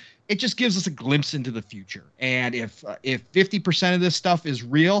again, it just gives us a glimpse into the future. And if 50% of this stuff is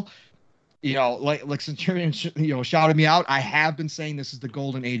real, like Centurion shouted me out, I have been saying this is the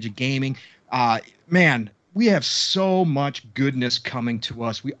golden age of gaming. Man, we have so much goodness coming to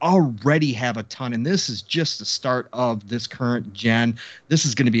us. We already have a ton, and this is just the start of this current gen. This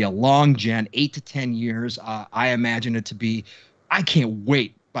is going to be a long gen, 8 to 10 years. I imagine it to be. I can't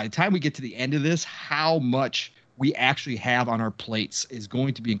wait. By the time we get to the end of this, how much we actually have on our plates is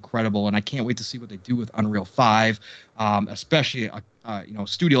going to be incredible, and I can't wait to see what they do with Unreal 5, especially a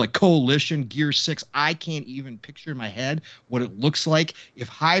studio like Coalition, Gear 6. I can't even picture in my head what it looks like. If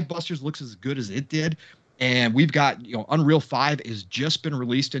Hivebusters looks as good as it did, and we've got Unreal 5 has just been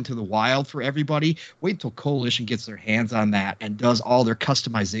released into the wild for everybody, wait until Coalition gets their hands on that and does all their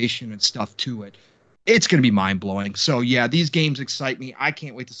customization and stuff to it. It's going to be mind-blowing. So, yeah, these games excite me. I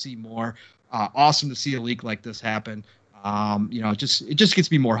can't wait to see more. Awesome to see a leak like this happen. It just gets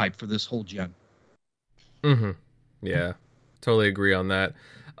me more hyped for this whole gen. Mm-hmm. Yeah, totally agree on that.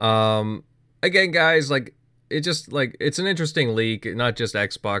 Again, guys, it's an interesting leak, not just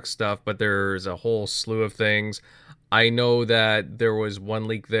Xbox stuff, but there's a whole slew of things. I know that there was one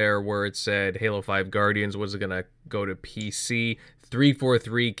leak there where it said Halo 5 Guardians was going to go to PC.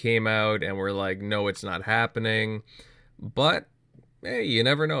 343 came out and we're like, no, it's not happening. But, hey, you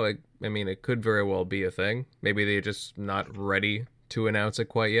never know. It could very well be a thing. Maybe they're just not ready to announce it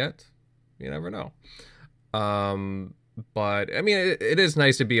quite yet. You never know. But, it is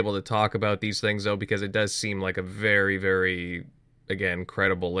nice to be able to talk about these things, though, because it does seem like a very, very, again,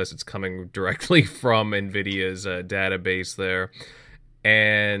 credible list. It's coming directly from NVIDIA's database there.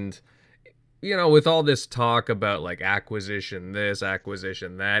 And you know, with all this talk about like acquisition this,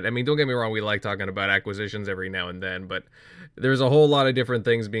 acquisition that, I mean, don't get me wrong, we like talking about acquisitions every now and then, but there's a whole lot of different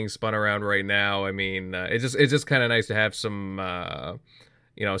things being spun around right now. I mean, it's just kind of nice to have some,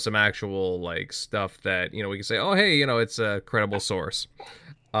 you know, some actual like stuff that, you know, we can say, oh, hey, you know, it's a credible source.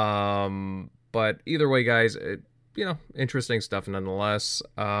 But either way, guys, you know, interesting stuff nonetheless.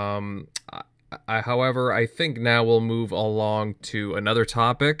 However, I think now we'll move along to another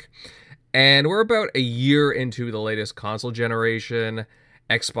topic. And we're about a year into the latest console generation.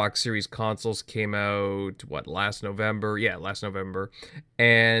 Xbox Series consoles came out, last November? Yeah, last November.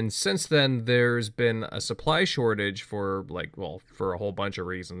 And since then, there's been a supply shortage for, for a whole bunch of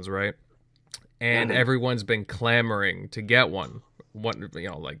reasons, right? And everyone's been clamoring to get one. You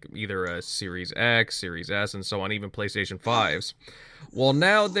know, like either a Series X, Series S, and so on, even PlayStation 5s. Well,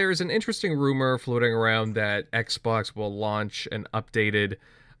 now there's an interesting rumor floating around that Xbox will launch an updated,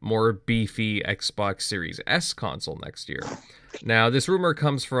 more beefy Xbox Series S console next year. Now, this rumor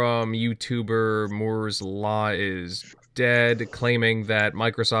comes from YouTuber Moore's Law is Dead, claiming that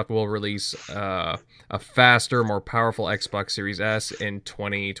Microsoft will release a faster, more powerful Xbox Series S in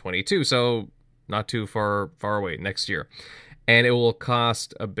 2022, so not too far away, next year. And it will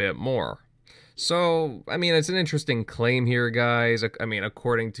cost a bit more. So, I mean, it's an interesting claim here, guys. I mean,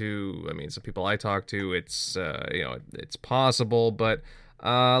 according to, some people I talk to, it's, you know, it's possible, but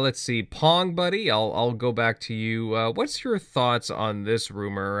let's see. Pong Buddy, I'll go back to you. What's your thoughts on this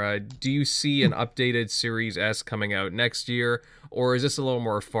rumor? Do you see an updated Series S coming out next year, or is this a little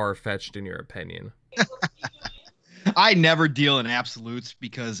more far-fetched in your opinion? I never deal in absolutes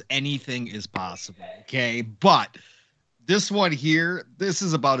because anything is possible, okay? But this one here, this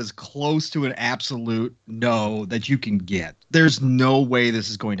is about as close to an absolute no that you can get. There's no way this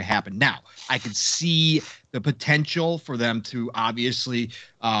is going to happen. Now, I can see the potential for them to obviously,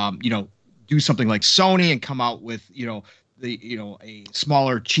 you know, do something like Sony and come out with, you know, a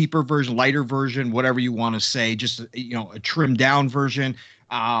smaller, cheaper version, lighter version, whatever you want to say, just, you know, a trimmed down version.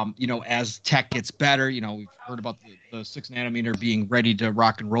 You know, as tech gets better, you know, we've heard about the 6 nanometer being ready to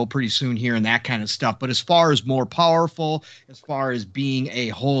rock and roll pretty soon here and that kind of stuff. But as far as more powerful, as far as being a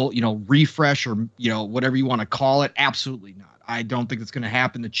whole, you know, refresh or, you know, whatever you want to call it, absolutely not. I don't think it's going to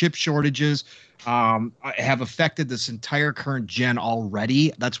happen. The chip shortages have affected this entire current gen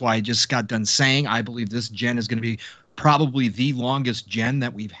already. That's why I just got done saying I believe this gen is going to be probably the longest gen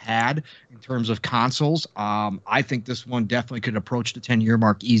that we've had in terms of consoles. I think this one definitely could approach the 10-year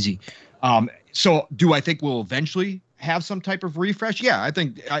mark easy. So do I think we'll eventually have some type of refresh? Yeah, I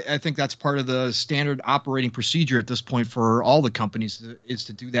think that's part of the standard operating procedure at this point for all the companies is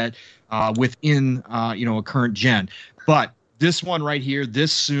to do that within you know, a current gen. But this one right here,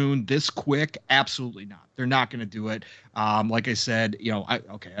 this soon, this quick, absolutely not. They're not going to do it. Like I said, you know, I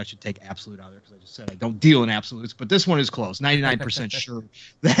should take absolute out of there because I just said I don't deal in absolutes, but this one is close. 99% sure.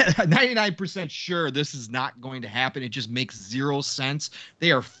 99% sure this is not going to happen. It just makes zero sense.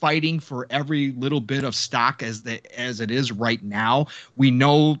 They are fighting for every little bit of stock as it is right now. We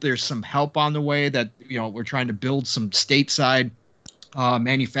know there's some help on the way that, you know, we're trying to build some stateside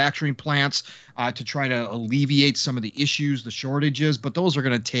manufacturing plants to try to alleviate some of the issues, the shortages, but those are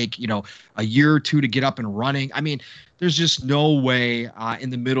going to take, you know, a year or two to get up and running. I mean, there's just no way in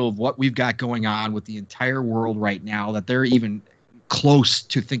the middle of what we've got going on with the entire world right now that they're even close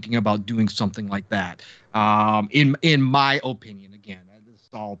to thinking about doing something like that. In my opinion, again, this is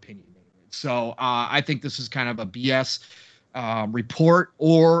all opinion. So I think this is kind of a BS report,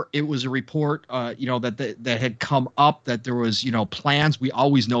 or it was a report, you know, that had come up that there was, you know, plans. We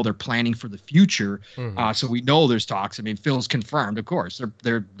always know they're planning for the future, so we know there's talks. I mean, Phil's confirmed, of course.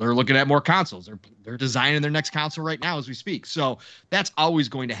 They're looking at more consoles. They're designing their next console right now as we speak. So that's always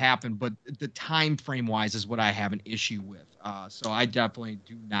going to happen. But the time frame wise is what I have an issue with. So I definitely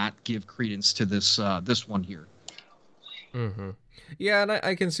do not give credence to this one here. Yeah, and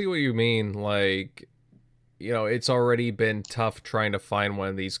I can see what you mean. Like, you know, it's already been tough trying to find one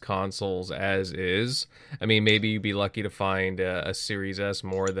of these consoles as is. I mean, maybe you'd be lucky to find a Series S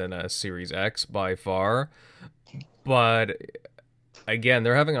more than a Series X by far. But again,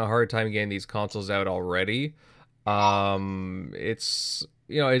 they're having a hard time getting these consoles out already. It's,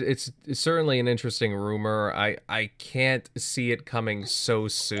 you know, it's certainly an interesting rumor. I can't see it coming so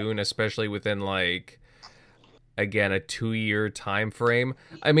soon, especially within like, again, a 2-year time frame.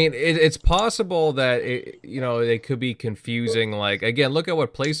 I mean, it's possible that you know, they could be confusing. Like, again, look at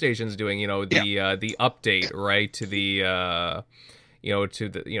what PlayStation's doing. You know, the update, right, to the you know, to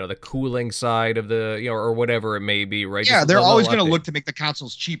the, you know, the cooling side of the, you know, or whatever it may be, right? Yeah, they're always going to look to make the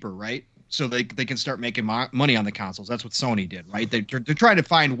consoles cheaper, right? so they can start making money on the consoles. That's what Sony did, right? They're trying to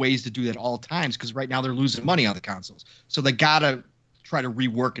find ways to do that all times because right now they're losing money on the consoles. So they gotta try to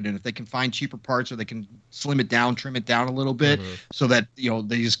rework it, and if they can find cheaper parts or they can slim it down, trim it down a little bit, so that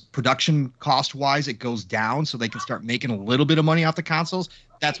these production cost wise it goes down, so they can start making a little bit of money off the consoles.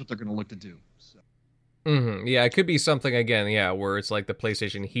 That's what they're going to look to do. Yeah, it could be something again, yeah, where it's like the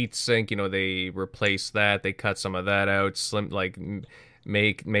PlayStation heatsink. They replace that, they cut some of that out,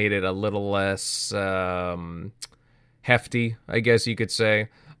 made it a little less hefty, I guess you could say.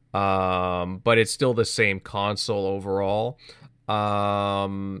 But it's still the same console overall.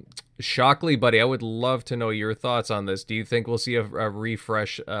 Shockley, buddy, I would love to know your thoughts on this. Do you think we'll see a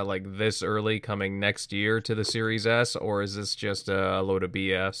refresh like this early coming next year to the Series S, or is this just a load of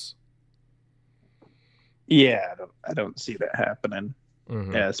BS? Yeah, I don't see that happening.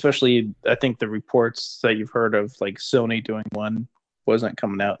 Yeah, especially I think the reports that you've heard of, like Sony doing one, wasn't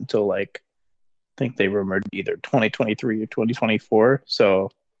coming out until like I think they rumored either 2023 or 2024.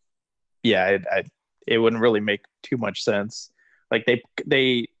 So yeah, it wouldn't really make too much sense. Like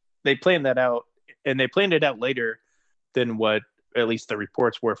they planned that out, and they planned it out later than what at least the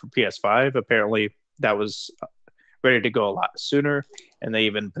reports were for PS5. Apparently, that was ready to go a lot sooner, and they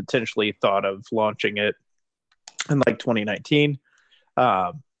even potentially thought of launching it in like 2019.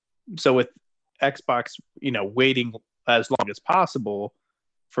 So with Xbox, waiting as long as possible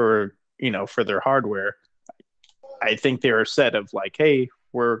for their hardware, I think they're set of like, hey,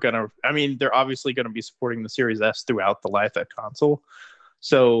 they're obviously gonna be supporting the Series S throughout the life of console,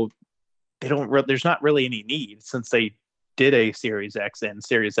 so there's not really any need, since they did a Series X and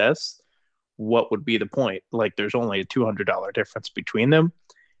Series S. What would be the point? Like, there's only a $200 difference between them,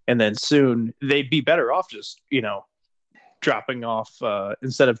 and then soon they'd be better off just dropping off,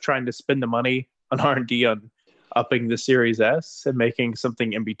 instead of trying to spend the money on R&D on upping the Series S and making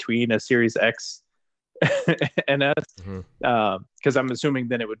something in between a Series X and S, because I'm assuming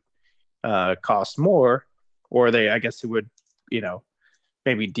then it would cost more, or I guess it would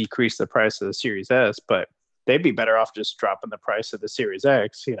maybe decrease the price of the Series S, but they'd be better off just dropping the price of the Series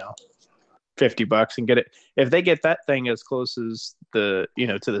X, $50, and get it. If they get that thing as close as to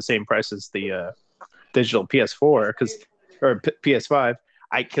the same price as the digital PS4 or PS5,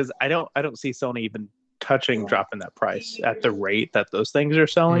 because I don't see Sony even dropping that price at the rate that those things are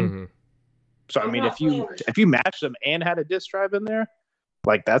selling. So I mean, if you match them and had a disc drive in there,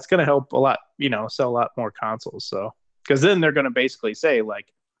 like, that's going to help a lot, sell a lot more consoles. So, because then they're going to basically say,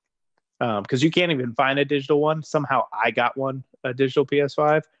 like, because you can't even find a digital one. Somehow I got a digital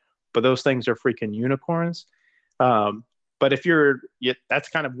PS5, but those things are freaking unicorns. But that's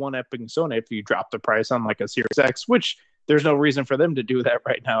kind of one-upping Sony if you drop the price on like a Series X, which there's no reason for them to do that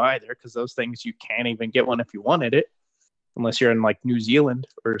right now either, because those things you can't even get one if you wanted it, unless you're in like New Zealand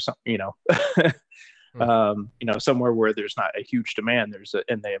or something, somewhere where there's not a huge demand.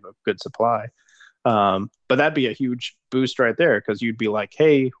 And they have a good supply. But that'd be a huge boost right there, because you'd be like,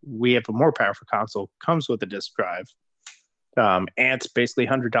 hey, we have a more powerful console, comes with a disc drive, and it's basically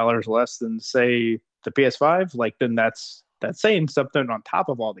 $100 less than, say, the PS5. Like, then that's saying something on top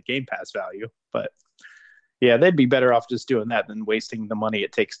of all the Game Pass value. But yeah, they'd be better off just doing that than wasting the money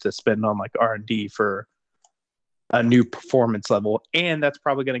it takes to spend on like R&D for a new performance level. And that's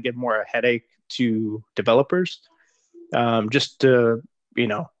probably going to give more a headache to developers. Just to,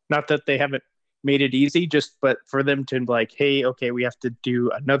 not that they haven't made it easy, but for them to like, hey, okay, we have to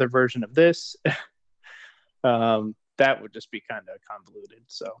do another version of this. That would just be kind of convoluted.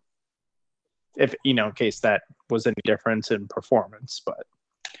 So if, in case that was any difference in performance, but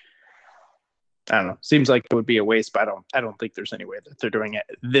I don't know. Seems like it would be a waste, but I don't think there's any way that they're doing it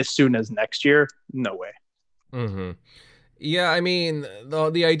this soon as next year. No way. Yeah, I mean,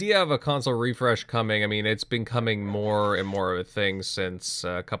 the idea of a console refresh coming, I mean, it's been coming more and more of a thing since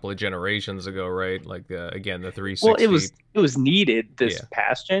a couple of generations ago, right? Like, again, the 360. Well, it was needed this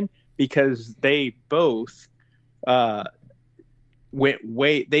past gen, because they both went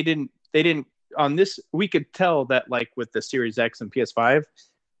way. They didn't on this. We could tell that, like, with the Series X and PS5,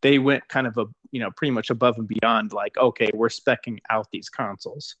 they went kind of pretty much above and beyond. Like, okay, we're speccing out these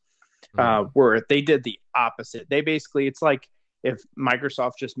consoles. Where they did the opposite. They basically, it's like if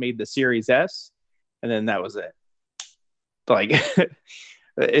Microsoft just made the Series S and then that was it. Like,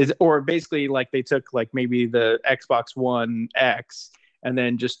 or basically like they took like maybe the Xbox One X and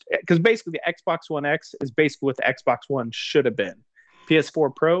then just, because basically the Xbox One X is basically what the Xbox One should have been.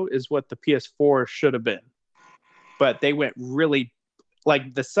 PS4 Pro is what the PS4 should have been. But they went really,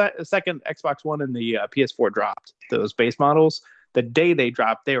 like the second Xbox One and the PS4 dropped, those base models, the day they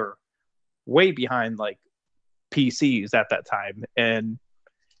dropped, they were way behind like PCs at that time, and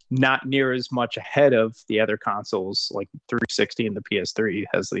not near as much ahead of the other consoles like 360 and the PS3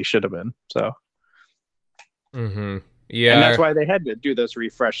 as they should have been. So, yeah, and that's why they had to do those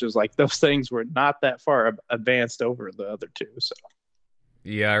refreshes. Like those things were not that far advanced over the other two. So,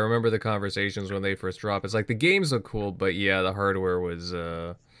 yeah, I remember the conversations when they first dropped. It's like the games look cool, but yeah, the hardware was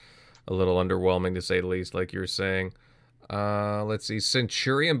a little underwhelming to say the least, like you're saying. Let's see,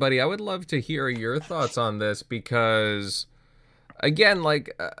 Centurion, buddy, I would love to hear your thoughts on this because, again,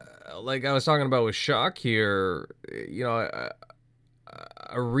 like I was talking about with Shock here, you know,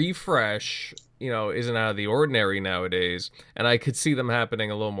 a refresh, you know, isn't out of the ordinary nowadays, and I could see them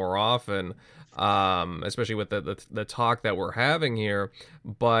happening a little more often, especially with the talk that we're having here.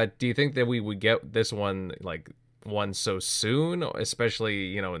 But do you think that we would get this one so soon, especially,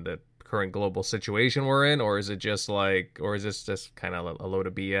 you know, in the current global situation we're in, or is it just like, or is this just kind of a load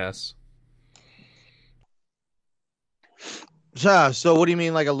of BS? So what do you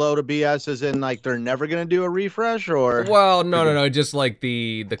mean, like a load of BS? As in, like they're never gonna do a refresh, or? Well, no, just like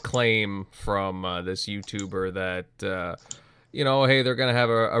the claim from this YouTuber that you know, hey, they're gonna have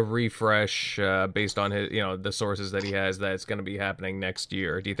a refresh based on his, you know, the sources that he has, that it's gonna be happening next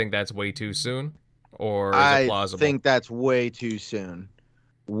year. Do you think that's way too soon, or is it plausible? I think that's way too soon.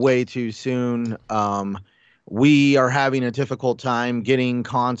 Way too soon. We are having a difficult time getting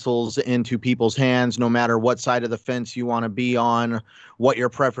consoles into people's hands, no matter what side of the fence you want to be on, what your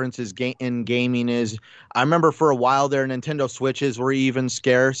preference is in gaming is. I remember for a while there, Nintendo Switches were even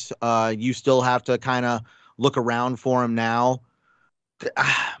scarce. You still have to kind of look around for them now.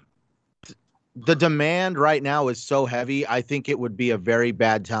 The demand right now is so heavy. I think it would be a very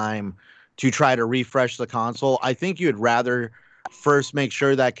bad time to try to refresh the console. I think you'd rather first make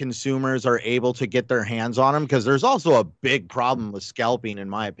sure that consumers are able to get their hands on them, because there's also a big problem with scalping, in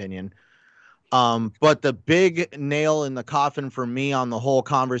my opinion. But the big nail in the coffin for me on the whole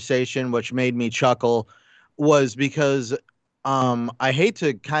conversation, which made me chuckle, was because I hate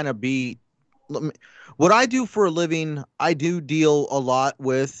to kind of be what I do for a living. I do deal a lot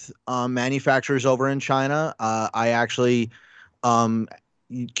with manufacturers over in China. I actually can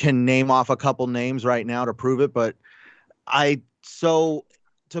name off a couple names right now to prove it, but so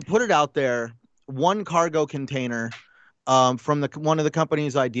to put it out there, one cargo container from one of the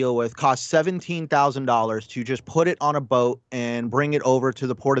companies I deal with costs $17,000 to just put it on a boat and bring it over to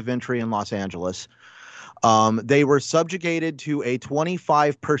the port of entry in Los Angeles. They were subjugated to a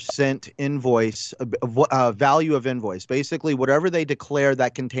 25% invoice, value of invoice. Basically, whatever they declare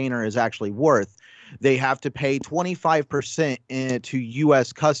that container is actually worth, they have to pay 25% to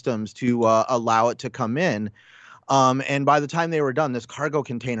U.S. Customs to allow it to come in. And by the time they were done, this cargo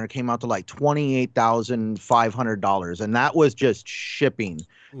container came out to like $28,500. And that was just shipping.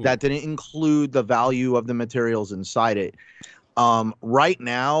 Ooh. That didn't include the value of the materials inside it. Right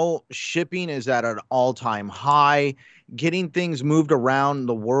now, shipping is at an all-time high. Getting things moved around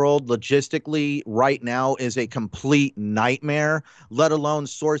the world logistically right now is a complete nightmare, let alone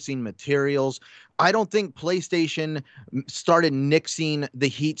sourcing materials. I don't think PlayStation started nixing the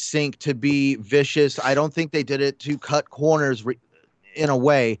heat sink to be vicious. I don't think they did it to cut corners in a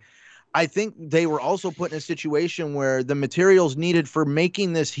way. I think they were also put in a situation where the materials needed for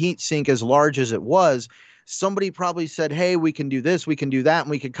making this heat sink as large as it was, somebody probably said, hey, we can do this, we can do that,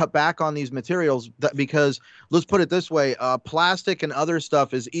 and we could cut back on these materials, because let's put it this way, plastic and other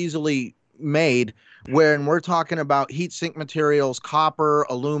stuff is easily made, when we're talking about heat sink materials, copper,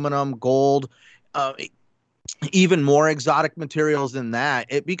 aluminum, gold, even more exotic materials than that,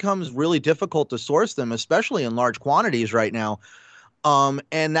 it becomes really difficult to source them, especially in large quantities right now.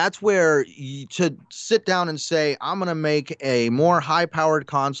 And that's where to sit down and say, I'm going to make a more high-powered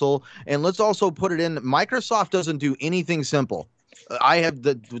console, and let's also put it in. Microsoft doesn't do anything simple.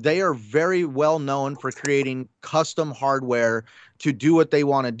 They are very well known for creating custom hardware to do what they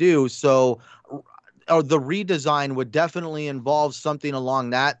want to do. So the redesign would definitely involve something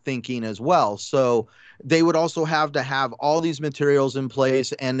along that thinking as well. So they would also have to have all these materials in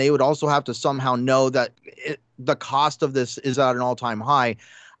place, and they would also have to somehow know that the cost of this is at an all-time high.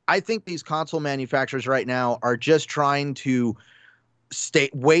 I think these console manufacturers right now are just trying to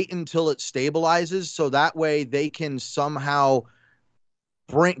wait until it stabilizes, so that way they can somehow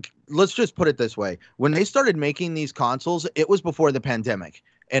let's just put it this way. When they started making these consoles, it was before the pandemic.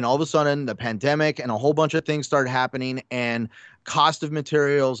 And all of a sudden, the pandemic and a whole bunch of things started happening, and cost of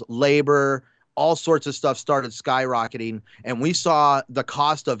materials, labor, all sorts of stuff started skyrocketing. And we saw the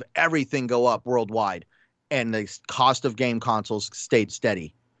cost of everything go up worldwide, and the cost of game consoles stayed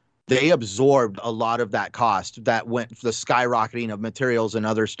steady. They absorbed a lot of that cost that went for the skyrocketing of materials and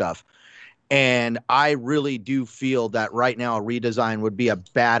other stuff. And I really do feel that right now a redesign would be a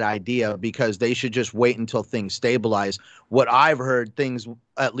bad idea because they should just wait until things stabilize. What I've heard, things,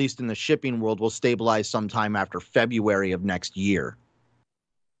 at least in the shipping world, will stabilize sometime after February of next year.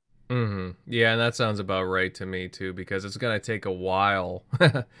 Yeah, and that sounds about right to me too, because it's gonna take a while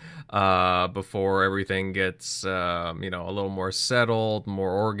before everything gets a little more settled,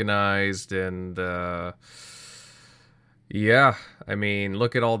 more organized, and yeah, I mean,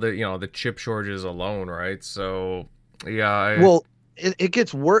 look at all the chip shortages alone, right? So yeah, Well, it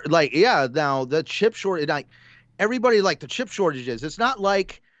gets worse. Like, yeah, now the chip shortage, like everybody, like the chip shortages. It's not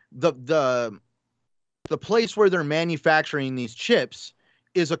like the place where they're manufacturing these chips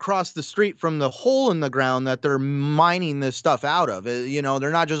is across the street from the hole in the ground that they're mining this stuff out of. They're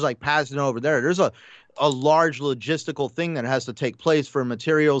not just like passing it over there. There's a large logistical thing that has to take place for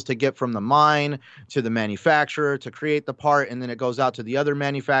materials to get from the mine to the manufacturer to create the part, and then it goes out to the other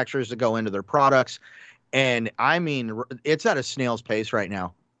manufacturers to go into their products. And I mean, it's at a snail's pace right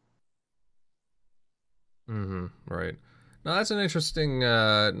now. Right. No, that's an interesting.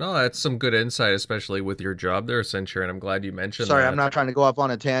 No, that's some good insight, especially with your job there, Centurion. I'm glad you mentioned Sorry, that. I'm not trying to go off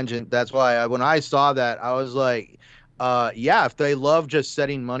on a tangent. That's why when I saw that, I was like, yeah, if they love just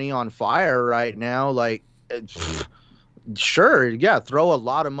setting money on fire right now, like, sure, yeah, throw a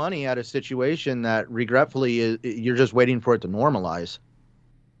lot of money at a situation that regretfully you're just waiting for it to normalize.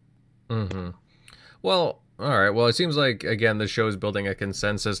 Well, all right. Well, it seems like again the show is building a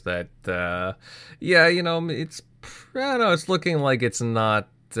consensus that, yeah, I don't know, it's looking like it's not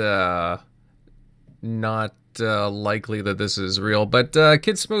likely that this is real. But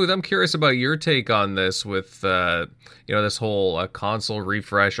Kid Smooth, I'm curious about your take on this with this whole console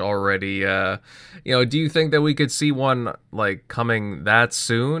refresh already. Do you think that we could see one like coming that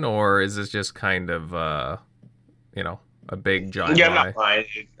soon, or is this just kind of a big giant Yeah, lie? I'm not lying.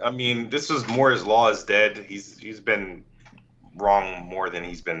 I mean, this was more his law is dead. He's been wrong more than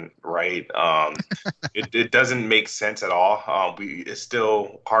he's been right. It doesn't make sense at all. It's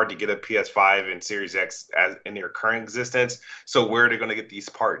still hard to get a PS5 and Series X as in their current existence. So where are they going to get these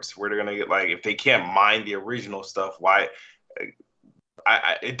parts? Where they're going to get, like, if they can't mine the original stuff? Why?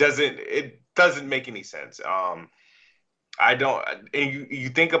 It doesn't make any sense. I don't. And you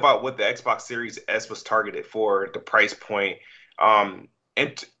think about what the Xbox Series S was targeted for, the price point, and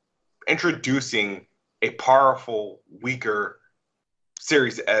introducing a powerful, weaker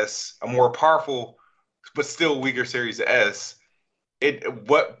Series S, a more powerful but still weaker Series S. Who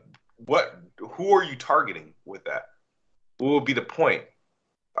are you targeting with that? What will be the point?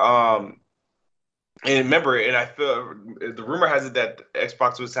 And remember, and I feel the rumor has it that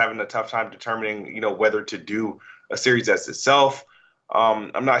Xbox was having a tough time determining, whether to do a Series S itself.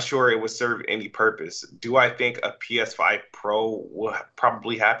 I'm not sure it would serve any purpose. Do I think a PS5 Pro will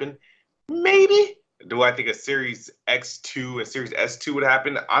probably happen? Maybe. Do I think a Series X2 and Series S2 would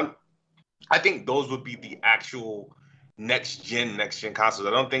happen? I think those would be the actual next gen consoles. I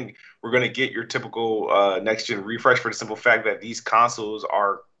don't think we're going to get your typical next gen refresh for the simple fact that these consoles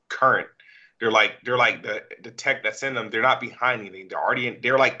are current. They're like the tech that's in them. They're not behind anything. They're already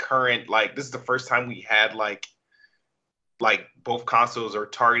they're like current. Like, this is the first time we had like both consoles are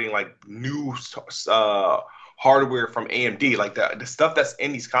targeting like new hardware from AMD. Like the stuff that's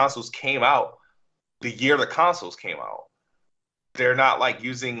in these consoles came out the year the consoles came out. They're not like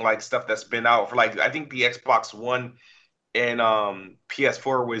using like stuff that's been out for, like, I think the Xbox One and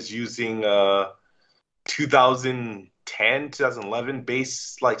PS4 was using 2010, 2011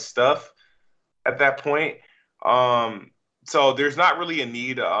 base like stuff at that point. So there's not really a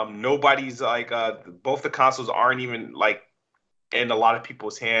need. Nobody's like both the consoles aren't even like in a lot of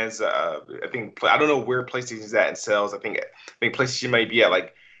people's hands. I don't know where PlayStation's at in sales. I think PlayStation might be at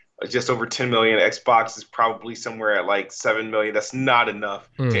like just over 10 million. Xbox is probably somewhere at like 7 million. That's not enough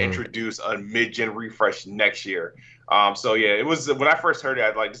to introduce a mid-gen refresh next year. So yeah, it was, when I first heard it, I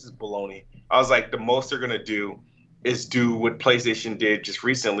was like, this is baloney. I was like, the most they're gonna do is do what PlayStation did just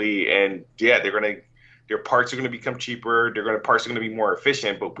recently, and yeah, their parts are gonna become cheaper. Parts are gonna be more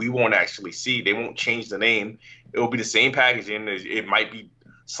efficient, but we won't actually see. They won't change the name. It will be the same packaging. It might be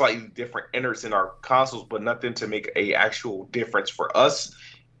slightly different innards in our consoles, but nothing to make a actual difference for us.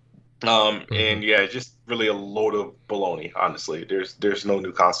 And yeah, just really a load of baloney. Honestly, there's no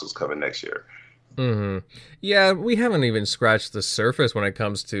new consoles coming next year. Yeah, we haven't even scratched the surface when it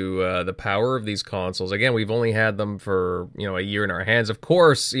comes to the power of these consoles. Again, we've only had them for a year in our hands. Of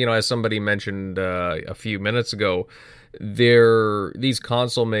course, as somebody mentioned a few minutes ago, these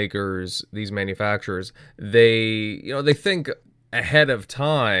console makers, these manufacturers, they think ahead of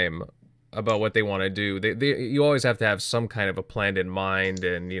time about what they want to do. You always have to have some kind of a plan in mind,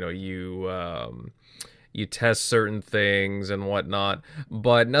 and you test certain things and whatnot,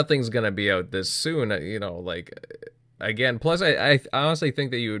 but nothing's gonna be out this soon. Like, again, plus I honestly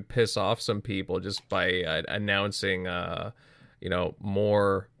think that you would piss off some people just by announcing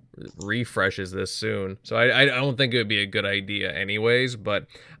more refreshes this soon. So I don't think it would be a good idea anyways, but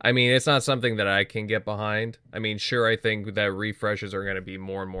I mean, it's not something that I can get behind. I mean, sure, I think that refreshes are going to be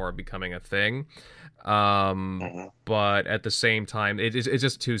more and more becoming a thing, but at the same time, it's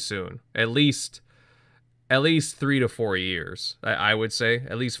just too soon. At least 3 to 4 years, I would say.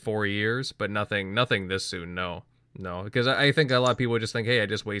 At least 4 years, but nothing this soon. No, because I think a lot of people just think, hey, I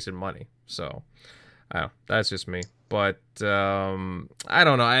just wasted money. So that's just me. But I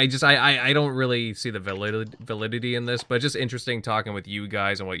don't know. I don't really see the validity in this, but just interesting talking with you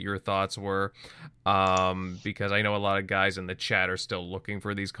guys and what your thoughts were, because I know a lot of guys in the chat are still looking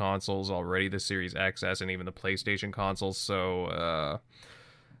for these consoles already, the Series XS and even the PlayStation consoles. So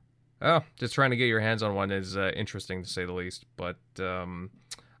just trying to get your hands on one is interesting to say the least. But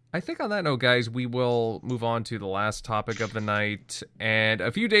I think on that note, guys, we will move on to the last topic of the night. And a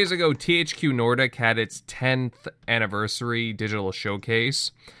few days ago, THQ Nordic had its 10th anniversary digital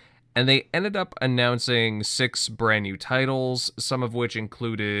showcase, and they ended up announcing 6 brand new titles, some of which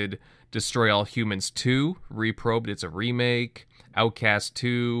included Destroy All Humans 2, Reprobed, it's a remake, Outcast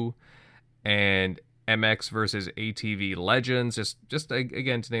 2, and MX versus ATV Legends, just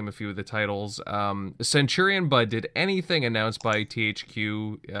again to name a few of the titles. Centurion Bud, did anything announced by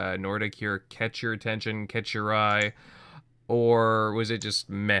THQ Nordic here catch your attention, catch your eye, or was it just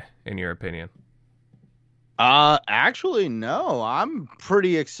meh in your opinion? Actually, no. I'm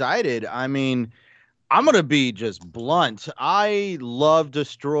pretty excited. I mean, I'm gonna be just blunt. I love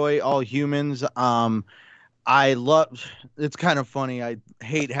Destroy All Humans. It's kind of funny. I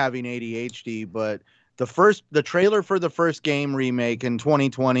hate having ADHD, but the trailer for the first game remake in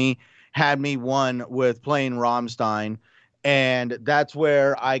 2020 had me with playing Rammstein, and that's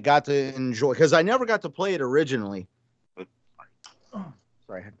where I got to enjoy, because I never got to play it originally.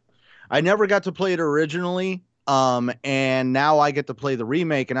 Sorry. I never got to play it originally. And now I get to play the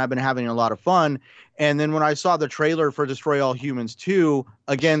remake, and I've been having a lot of fun. And then when I saw the trailer for Destroy All Humans 2,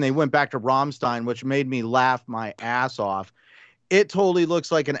 again, they went back to Rammstein, which made me laugh my ass off. It totally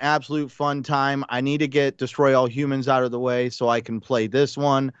looks like an absolute fun time. I need to get Destroy All Humans out of the way so I can play this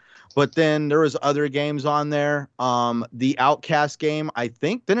one. But then there was other games on there. The Outcast game, I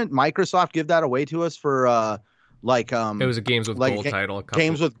think, didn't Microsoft give that away to us for it was a Games with Gold title.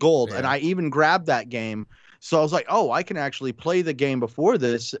 Games with Gold, yeah. And I even grabbed that game. So I was like, oh, I can actually play the game before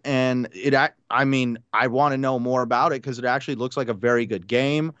this. And I want to know more about it because it actually looks like a very good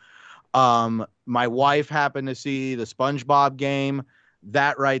game. My wife happened to see the SpongeBob game.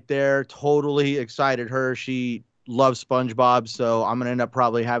 That right there totally excited her. She loves SpongeBob, so I'm going to end up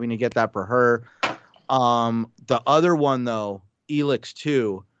probably having to get that for her. The other one, though, Elix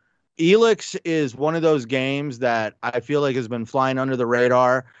 2. Elix is one of those games that I feel like has been flying under the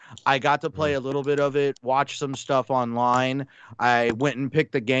radar. I got to play a little bit of it, watch some stuff online. I went and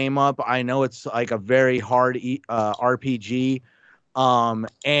picked the game up. I know it's like a very hard RPG.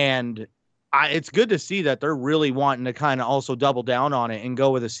 And it's good to see that they're really wanting to kind of also double down on it and go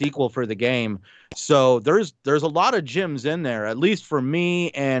with a sequel for the game. So there's a lot of gems in there, at least for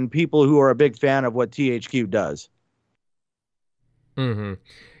me and people who are a big fan of what THQ does. Mm-hmm.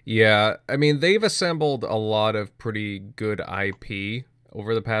 Yeah, I mean, they've assembled a lot of pretty good IP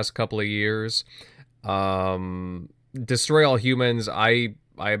over the past couple of years. Destroy All Humans, I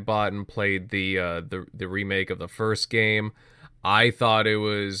bought and played the remake of the first game. I thought it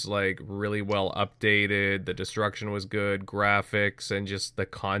was like really well updated. The destruction was good, graphics, and just the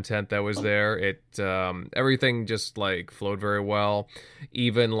content that was there. It everything just like flowed very well.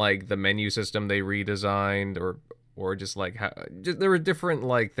 Even like the menu system they redesigned, or just like there were different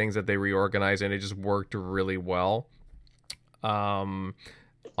like things that they reorganized, and it just worked really well.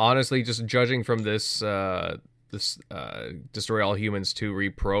 Honestly, just judging from this Destroy All Humans 2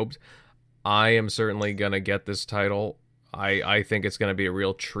 Reprobed, I am certainly gonna get this title. I think it's going to be a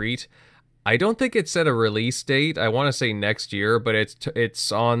real treat. I don't think it set a release date. I want to say next year, but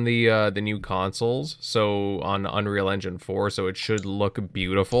it's on the new consoles, so on Unreal Engine 4, so it should look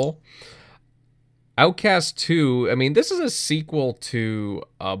beautiful. Outcast 2, I mean, this is a sequel to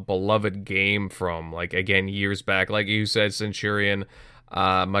a beloved game from, like, again, years back. Like you said, Centurion,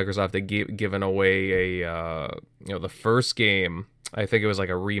 Microsoft had given away the first game. I think it was like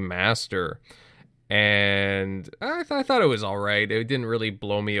a remaster. and I thought it was all right. It didn't really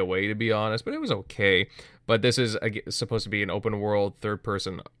blow me away, to be honest, but it was okay. But this is supposed to be an open world third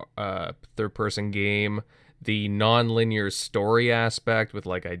person game. The non-linear story aspect with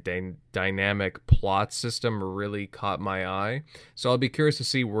like a dynamic plot system really caught my eye. So I'll be curious to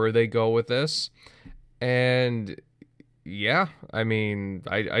see where they go with this. And yeah, I mean,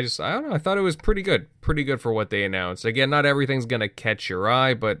 I don't know. I thought it was pretty good for what they announced. Again, not everything's gonna catch your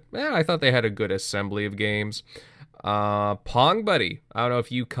eye, but I thought they had a good assembly of games. Pong Buddy. I don't know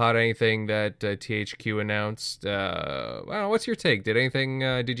if you caught anything that THQ announced. I don't know, what's your take?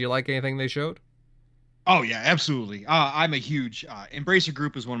 Did you like anything they showed? Oh yeah, absolutely. I'm a huge Embracer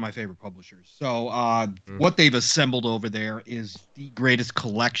Group is one of my favorite publishers. So what they've assembled over there is the greatest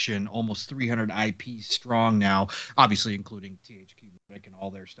collection, almost 300 IP strong now, obviously including THQ and all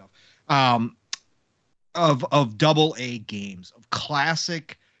their stuff, of double A games, of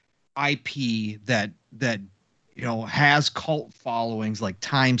classic IP that has cult followings like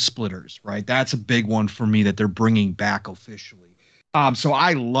Time Splitters, right? That's a big one for me that they're bringing back officially. So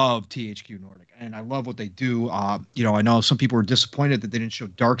I love THQ Nordic, and I love what they do. I know some people were disappointed that they didn't show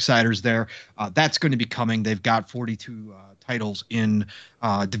Darksiders there. That's going to be coming. They've got 42 titles in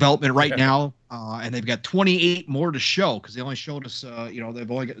development right now, and they've got 28 more to show because they only showed us,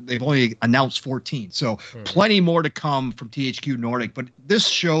 they've only announced 14. So plenty more to come from THQ Nordic. But this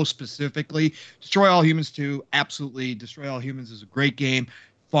show specifically, Destroy All Humans 2, absolutely. Destroy All Humans is a great game.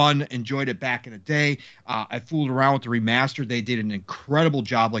 Fun, enjoyed it back in the day. I fooled around with the remaster. They did an incredible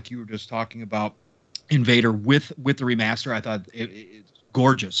job, like you were just talking about, Invader, with the remaster. I thought it's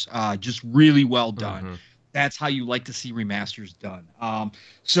gorgeous, just really well done. Mm-hmm. That's how you like to see remasters done.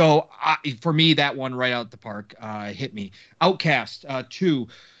 For me, that one right out the park hit me. Outcast 2.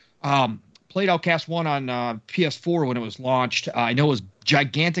 Played Outcast 1 on PS4 when it was launched. I know it was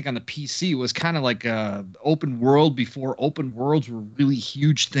gigantic on the PC. It was kind of like open world before open worlds were a really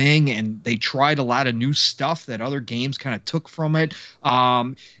huge thing, and they tried a lot of new stuff that other games kind of took from it.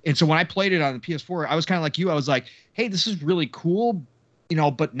 And so when I played it on the PS4, I was kind of like you. I was like, hey, this is really cool,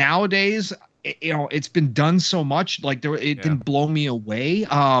 but nowadays, it's been done so much, like it didn't blow me away.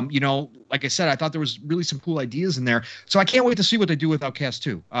 Like I said, I thought there was really some cool ideas in there. So I can't wait to see what they do with Outcast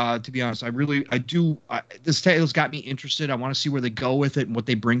 2. To be honest, this title's got me interested. I want to see where they go with it and what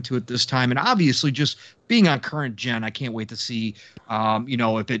they bring to it this time. And obviously, just being on current gen, I can't wait to see, how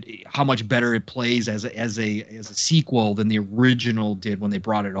much better it plays as a sequel than the original did when they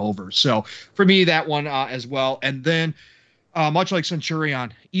brought it over. So for me, that one as well. And then, much like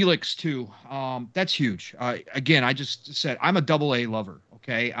Centurion, Elix 2, that's huge. Again, I just said I'm a double A lover.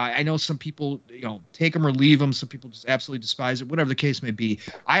 Okay, I know some people, take them or leave them. Some people just absolutely despise it. Whatever the case may be,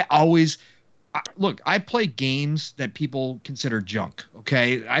 I play games that people consider junk.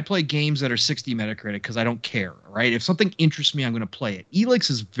 Okay, I play games that are 60 Metacritic because I don't care. Right, if something interests me, I'm going to play it.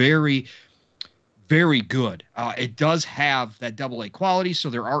 Elix is very, very good. It does have that double A quality, so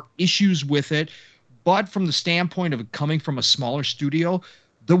there are issues with it. But from the standpoint of it coming from a smaller studio,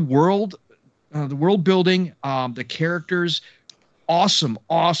 the world building, the characters, awesome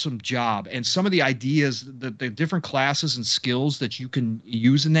job. And some of the ideas, the different classes and skills that you can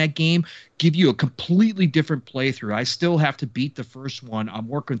use in that game give you a completely different playthrough. I still have to beat the first one. I'm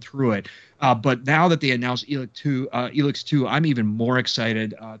working through it. But now that they announced Elix 2, I'm even more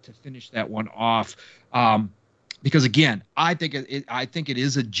excited to finish that one off. Because again, I think it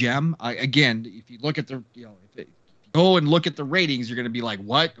is a gem. Again, if you look at if you go and look at the ratings, you're going to be like,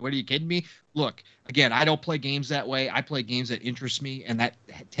 "What? What are you kidding me?" Look, again, I don't play games that way. I play games that interest me, and that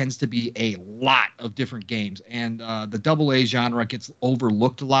tends to be a lot of different games. And the double A genre gets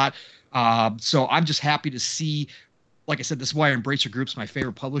overlooked a lot. So I'm just happy to see. Like I said, this is why Embracer Group's my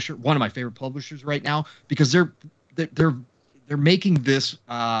favorite publisher, one of my favorite publishers right now, because they're making this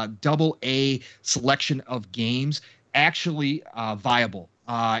double A selection of games actually viable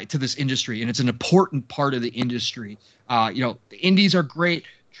to this industry, and it's an important part of the industry. The indies are great,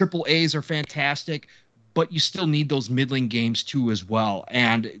 triple A's are fantastic, but you still need those middling games too as well.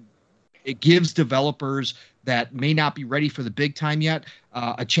 And it gives developers that may not be ready for the big time yet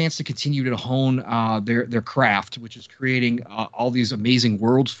a chance to continue to hone their craft, which is creating all these amazing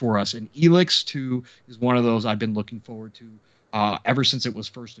worlds for us. And Elix 2 is one of those I've been looking forward to ever since it was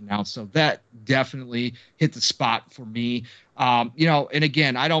first announced. So that definitely hit the spot for me. And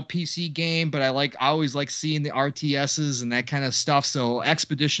again, I don't PC game, but I always like seeing the RTSs and that kind of stuff. So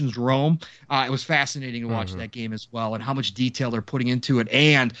Expeditions Rome, it was fascinating to watch that game as well, and how much detail they're putting into it.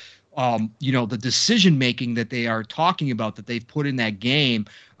 And, the decision making that they are talking about that they've put in that game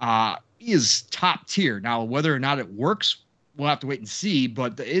is top tier. Now, whether or not it works, we'll have to wait and see,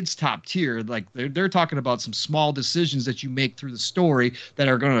 but it's top tier. Like they're talking about some small decisions that you make through the story that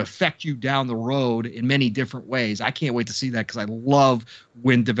are going to affect you down the road in many different ways. I can't wait to see that because I love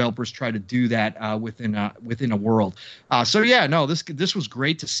when developers try to do that within a world. So yeah, no, this was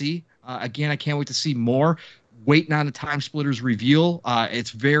great to see. Again, I can't wait to see more. Waiting on the Time Splitters reveal.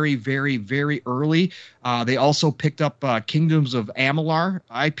 It's very, very, very early. They also picked up Kingdoms of Amalur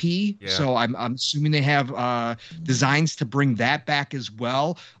IP, so I'm assuming they have designs to bring that back as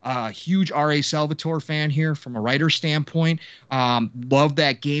well. Huge R.A. Salvatore fan here from a writer standpoint. Loved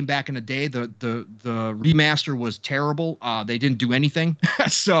that game back in the day. The remaster was terrible. They didn't do anything,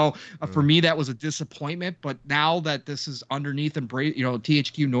 so for me that was a disappointment. But now that this is underneath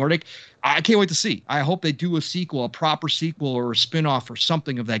THQ Nordic, I can't wait to see. I hope they do a sequel, a proper sequel or a spin-off or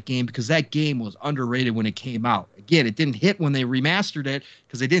something of that game, because that game was underrated when it came out. Again, it didn't hit when they remastered it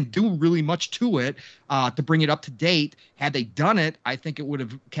because they didn't do really much to it to bring it up to date. Had they done it, I think it would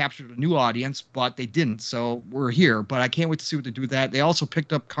have captured a new audience, but they didn't. So we're here. But I can't wait to see what they do with that. They also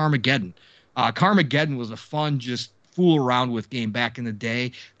picked up Carmageddon. Carmageddon was a fun, just fool around with game back in the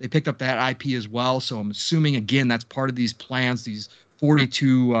day. They picked up that IP as well. So I'm assuming, again, that's part of these plans, these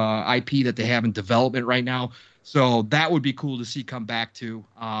 42 IP that they have in development right now. So that would be cool to see come back to.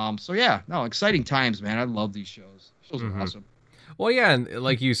 So yeah, no, exciting times, man. I love these shows. Shows are awesome. Well, yeah, and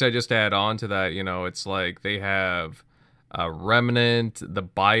like you said, just to add on to that, it's like they have Remnant, the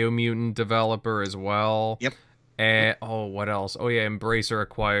Biomutant developer as well. Yep. And what else? Oh yeah, Embracer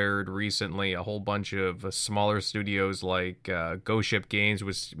acquired recently a whole bunch of smaller studios like Ghost Ship Games,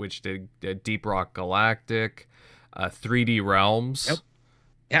 which did Deep Rock Galactic, 3D Realms. Yep.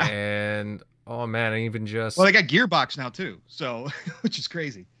 Yeah. And oh man, they got Gearbox now too, so which is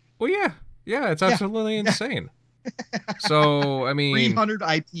crazy. Well, yeah, it's absolutely insane. So I mean, 300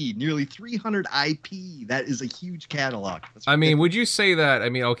 IP, nearly 300 IP. That is a huge catalog. Would you say that?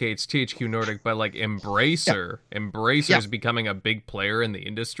 Okay, it's THQ Nordic, but like Embracer is becoming a big player in the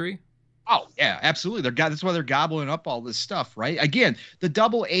industry. Oh yeah, absolutely. That's why they're gobbling up all this stuff, right? Again, the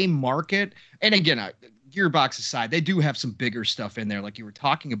AA market, and again, Gearbox aside, they do have some bigger stuff in there, like you were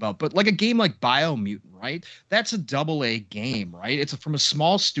talking about. But like a game like Biomutant, right? That's a AA game, right? It's from a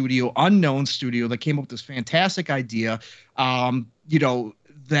small studio, unknown studio that came up with this fantastic idea,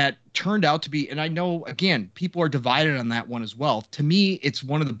 that turned out to be, and I know, again, people are divided on that one as well. To me, it's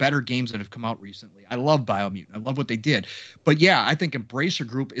one of the better games that have come out recently. I love Biomutant. I love what they did. But yeah, I think Embracer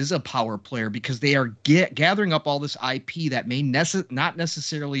Group is a power player because they are gathering up all this IP that may not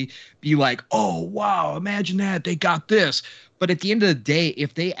necessarily be like, oh, wow, imagine that, they got this. But at the end of the day,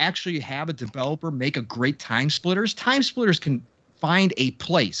 if they actually have a developer make a great Time Splitters can find a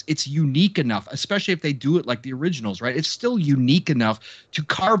place. It's unique enough, especially if they do it like the originals, right? It's still unique enough to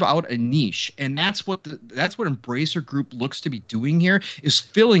carve out a niche. And that's what Embracer Group looks to be doing here, is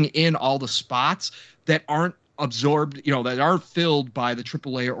filling in all the spots that aren't absorbed, that aren't filled by the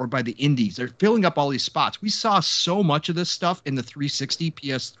AAA or by the indies. They're filling up all these spots. We saw so much of this stuff in the 360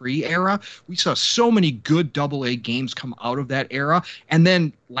 PS3 era. We saw so many good AA games come out of that era. And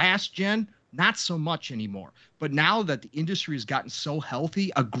then last gen, not so much anymore. But now that the industry has gotten so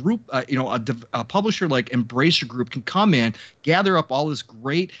healthy, a group, a publisher like Embracer Group can come in, gather up all this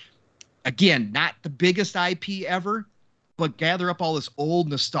great, again, not the biggest IP ever, but gather up all this old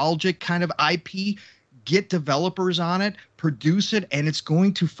nostalgic kind of IP, get developers on it, produce it, and it's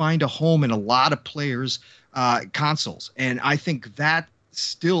going to find a home in a lot of players' consoles. And I think that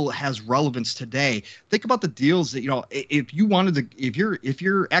still has relevance today. Think about the deals that, if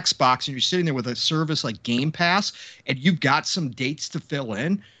you're Xbox and you're sitting there with a service like Game Pass and you've got some dates to fill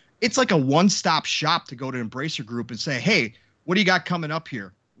in, it's like a one-stop shop to go to Embracer Group and say, hey, what do you got coming up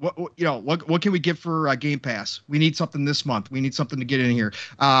here? What can we get for Game Pass? We need something this month. We need something to get in here.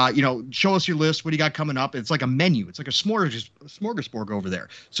 Show us your list. What do you got coming up? It's like a menu. It's like a smorgasbord over there.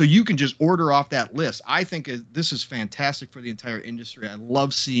 So you can just order off that list. I think this is fantastic for the entire industry. I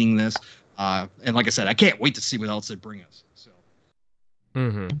love seeing this. And like I said, I can't wait to see what else they bring us. So.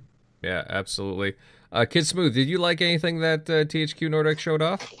 Yeah, absolutely. Kid Smooth, did you like anything that THQ Nordic showed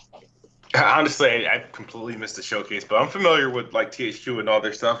off? Honestly, I completely missed the showcase, but I'm familiar with like THQ and all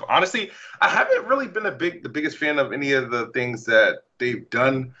their stuff. Honestly, I haven't really been the biggest fan of any of the things that they've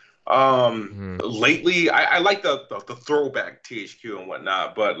done lately. I like the throwback THQ and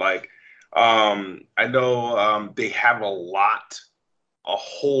whatnot, but like I know they have a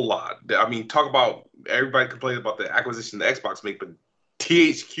whole lot. I mean, talk about everybody complaining about the acquisition the Xbox make, but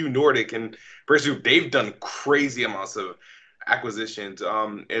THQ Nordic and Berserk, they've done crazy amounts of acquisitions,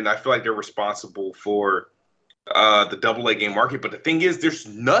 and I feel like they're responsible for the AA game market. But the thing is, there's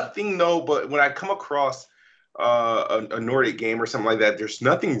nothing but when I come across a Nordic game or something like that, there's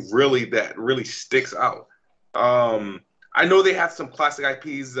nothing really that really sticks out. I know they have some classic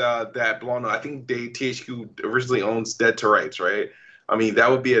IPs that belong to, I think THQ originally owns Dead to Rights, right? I mean, that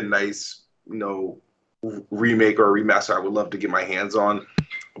would be a nice, remake or remaster I would love to get my hands on.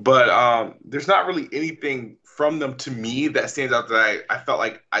 But there's not really anything from them to me that stands out that I felt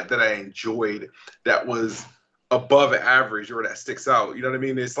like that I enjoyed that was above average or that sticks out. You know what I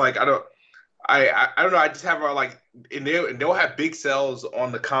mean? It's like I don't know. I just have and they'll have big sales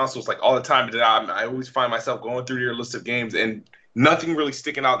on the consoles like all the time. But then I always find myself going through your list of games and nothing really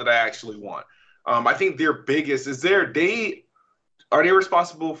sticking out that I actually want. I think their biggest are they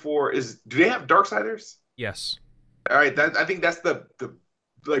responsible for do they have Darksiders? Yes. All right, I think that's the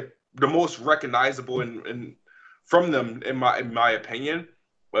most recognizable and from them in my opinion.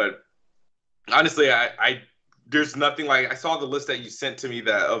 But honestly, I there's nothing like I saw the list that you sent to me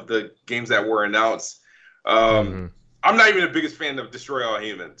of the games that were announced. I'm not even the biggest fan of Destroy All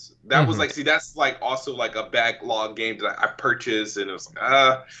Humans. That was that's also a backlog game that I purchased, and it was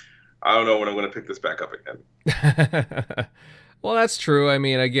I don't know when I'm going to pick this back up again. Well, that's true. I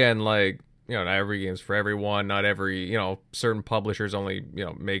mean, again, not every game's for everyone. Not every, certain publishers only,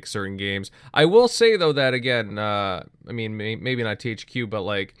 make certain games. I will say, though, that, again, I mean, maybe not THQ, but,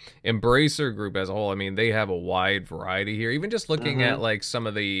 Embracer Group as a whole, I mean, they have a wide variety here. Even just looking at, some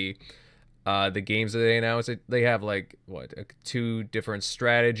of the games that they announced, they have, 2 different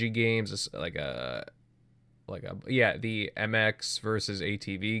strategy games, the MX versus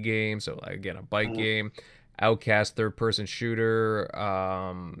ATV game, so, again, a bike game. Outcast third-person shooter,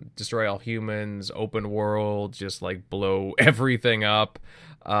 Destroy All Humans, open world, just blow everything up.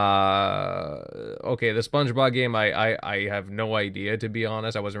 Okay, the SpongeBob game, I have no idea, to be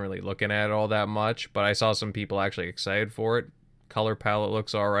honest. I wasn't really looking at it all that much, but I saw some people actually excited for it. Color palette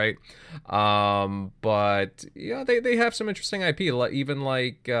looks all right. But yeah, they have some interesting IP, even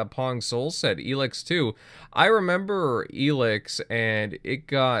Pong Soul said, Elix 2. I remember Elix, and it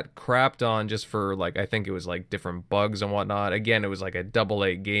got crapped on just for I think it was different bugs and whatnot. Again, it was a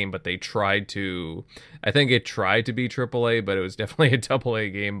AA game, but they tried to, I think it tried to be AAA, but it was definitely a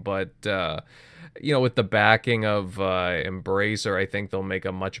AA game. But with the backing of Embracer, I think they'll make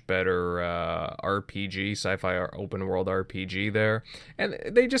a much better RPG, sci-fi open world RPG there. And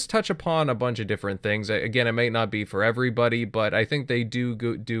they just touch upon a bunch of different things. Again, it may not be for everybody, but I think they do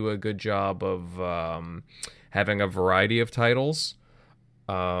a good job of having a variety of titles.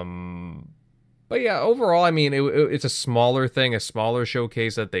 But yeah, overall, I mean, it's a smaller thing, a smaller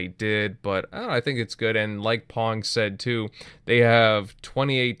showcase that they did, but I don't know, I think it's good. And like Pong said too, they have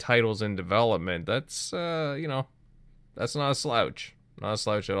 28 titles in development. That's that's not a slouch, not a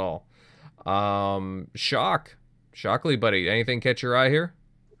slouch at all. Shockley, buddy, anything catch your eye here?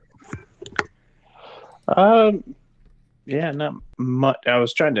 Yeah, not much. I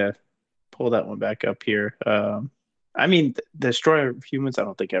was trying to pull that one back up here. I mean, Destroyer of Humans, I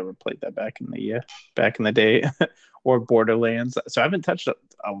don't think I ever played that back in the day, or Borderlands. So I haven't touched a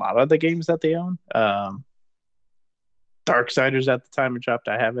lot of the games that they own. Darksiders at the time it dropped,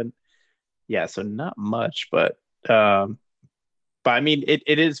 I haven't. Yeah, so not much, but I mean,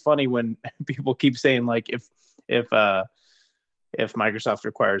 it is funny when people keep saying if Microsoft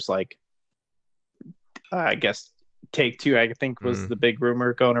requires I guess Take-Two, I think, was the big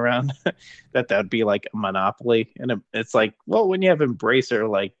rumor going around that'd be a monopoly, and it's well, when you have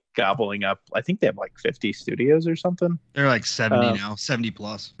Embracer gobbling up, I think they have 50 studios or something. They're 70 now, 70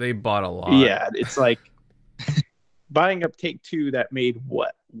 plus. They bought a lot. Yeah, it's buying up Take-Two that made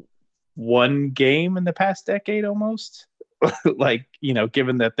what, one game in the past decade almost.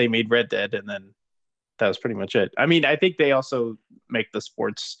 Given that they made Red Dead, and then that was pretty much it. I mean, I think they also make the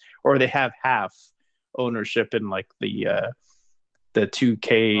sports, or they have half ownership in the 2K,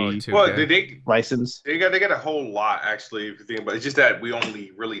 2K. Well, they license. They got a whole lot actually, if you think about it. It's just that we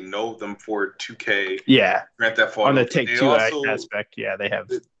only really know them for 2K. Yeah, Grand Theft Auto. On the Take-Two aspect, yeah, they have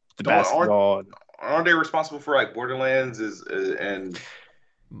the basketball. Aren't they responsible for Borderlands and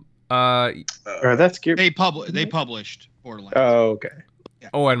or that's they published Borderlands. Oh, okay. Yeah.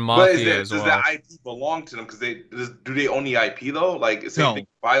 Oh, and Mafia as well. Does that IP belong to them? Because do they own the IP though? Same thing,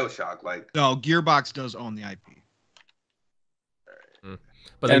 BioShock. No, Gearbox does own the IP.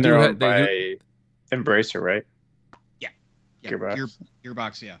 But and they're owned by Embracer, right? Yeah.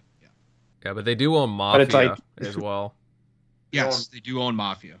 Gearbox. Yeah. Yeah, but they do own Mafia as well. Yes, they do own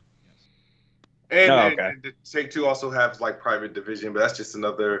Mafia. Yes. And Take-Two also have private division, but that's just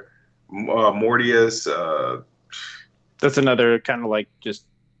another Mortius. That's another kind of just,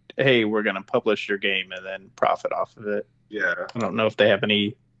 hey, we're going to publish your game and then profit off of it. Yeah. I don't know if they have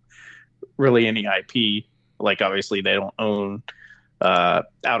any IP Like obviously they don't own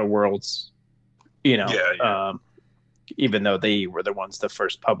Outer Worlds, even though they were the ones to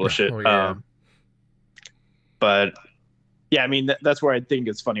first publish it. Oh, yeah. But yeah, I mean that's where I think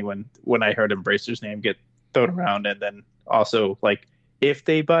it's funny when I heard Embracer's name get thrown around, and then also like if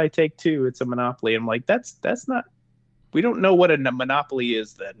they buy Take-Two, it's a monopoly. I'm like, that's not. We don't know what a monopoly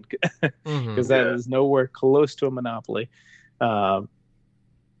is then, because that is nowhere close to a monopoly.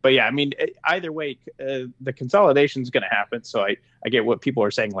 But yeah, I mean, either way, the consolidation is going to happen. So I get what people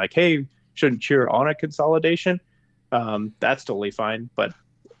are saying, like, hey, shouldn't cheer on a consolidation. That's totally fine, but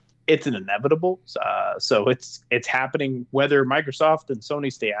it's an inevitable. So it's happening whether Microsoft and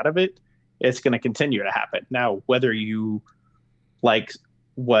Sony stay out of it. It's going to continue to happen. Now, whether you like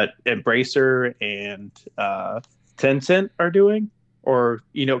what Embracer and Tencent are doing, or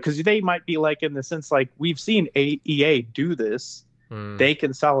because they might be like in the sense like we've seen EA do this. They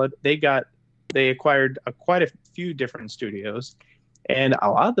acquired quite a few different studios, and a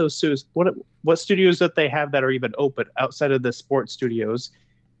lot of those studios, what studios that they have that are even open outside of the sports studios,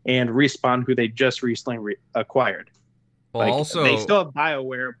 and Respawn, who they just recently acquired. Well, like, also they still have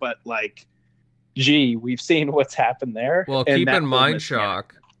BioWare, but like, gee, we've seen what's happened there. Well, keep in mind,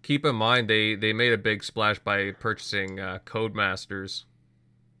 Shock. Keep in mind they made a big splash by purchasing Codemasters.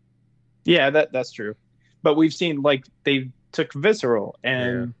 Yeah, that's true. But we've seen like they took Visceral,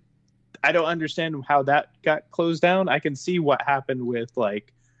 and I don't understand how that got closed down. I can see what happened with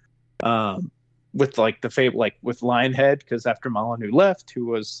like the Fable, like with Lionhead, because after Molyneux left, who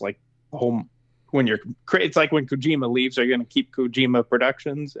was like the whole it's like when Kojima leaves, are you going to keep Kojima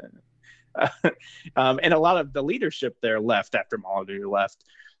Productions? And a lot of the leadership there left after Molyneux left.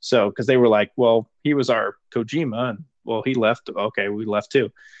 So, because they were like, well, he was our Kojima, and well, he left. Okay, we left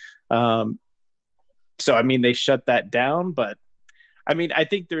too. So, I mean, they shut that down, but I mean, I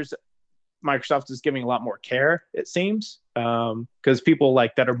think Microsoft is giving a lot more care, it seems, because people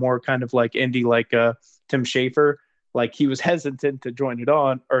like that are more kind of like indie, like Tim Schafer, like he was hesitant to join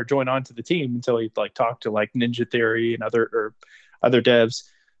on to the team until he like talked to like Ninja Theory and other devs.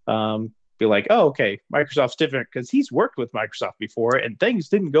 Be like, oh, okay, Microsoft's different, because he's worked with Microsoft before and things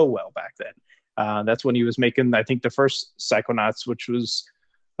didn't go well back then. That's when he was making, I think, the first Psychonauts, which was,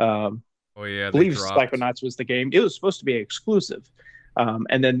 I believe Psychonauts was the game. It was supposed to be exclusive.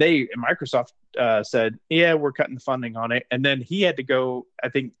 And then Microsoft said, yeah, we're cutting the funding on it. And then he had to go, I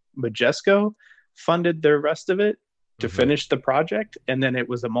think Majesco funded the rest of it to finish the project. And then it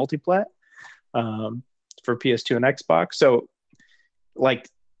was a multiplat for PS2 and Xbox. So like,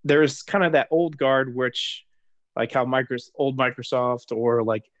 there's kind of that old guard, which like how old Microsoft, or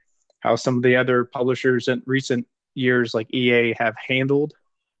like how some of the other publishers in recent years, like EA, have handled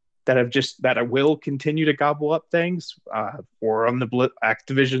that will continue to gobble up things. Or on the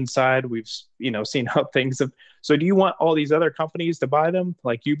Activision side, we've seen how things have. So do you want all these other companies to buy them,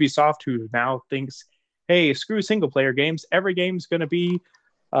 like Ubisoft, who now thinks, hey, screw single player games, every game's going to be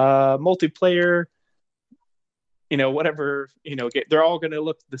multiplayer, whatever, they're all going to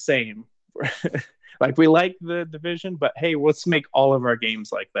look the same. Like, we like the Division, but hey, let's make all of our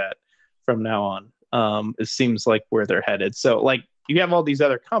games like that from now on. It seems like where they're headed. So like, you have all these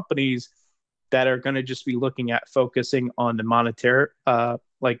other companies that are going to just be looking at focusing on the monetarily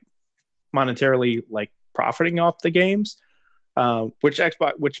like profiting off the games, which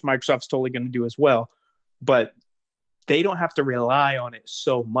Microsoft's totally going to do as well. But they don't have to rely on it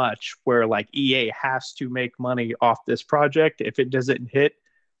so much where like EA has to make money off this project. If it doesn't hit,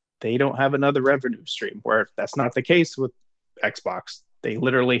 they don't have another revenue stream, where that's not the case with Xbox. They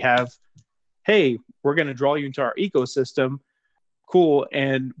literally have, hey, we're going to draw you into our ecosystem. Cool.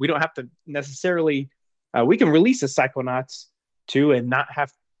 And we don't have to necessarily, we can release a Psychonauts 2 and not have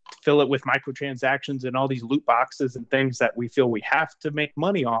to fill it with microtransactions and all these loot boxes and things that we feel we have to make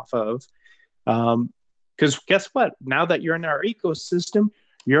money off of. Because guess what? Now that you're in our ecosystem,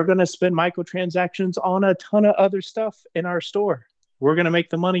 you're going to spend microtransactions on a ton of other stuff in our store. We're going to make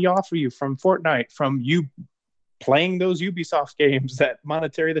the money off of you from Fortnite, from you playing those Ubisoft games that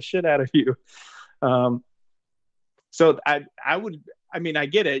monetary the shit out of you. So I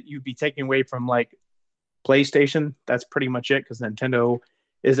get it. You'd be taking away from like PlayStation. That's pretty much it, because Nintendo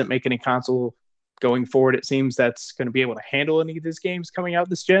isn't making a console going forward. It seems that's going to be able to handle any of these games coming out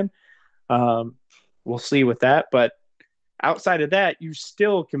this gen. We'll see with that. But outside of that, you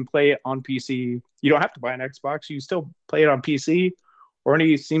still can play it on PC. You don't have to buy an Xbox. You still play it on PC, or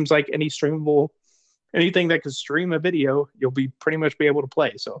seems like any streamable, anything that can stream a video, you'll pretty much be able to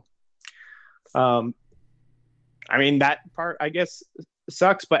play. So, I mean, that part, I guess,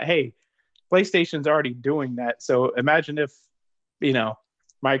 sucks, but hey, PlayStation's already doing that. So imagine if,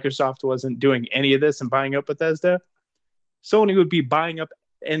 Microsoft wasn't doing any of this and buying up Bethesda, Sony would be buying up,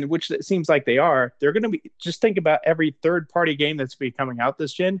 and which it seems like they are. They're going to be, just think about every third-party game that's be coming out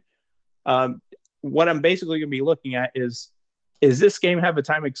this gen. What I'm basically going to be looking at is this game have a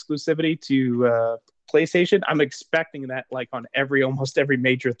time exclusivity to PlayStation? I'm expecting that like on almost every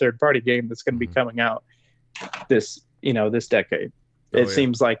major third-party game that's going to be coming out this decade. It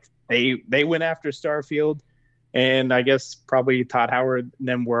seems like they went after Starfield, and I guess probably Todd Howard and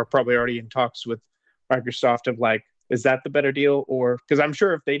them were probably already in talks with Microsoft of like, is that the better deal? Or because I'm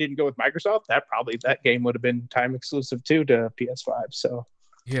sure if they didn't go with Microsoft, that game would have been time exclusive too to PS5. So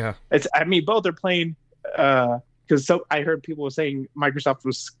yeah, both are playing because I heard people saying Microsoft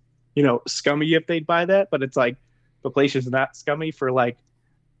was scummy if they'd buy that, but it's like the PlayStation's not scummy for like,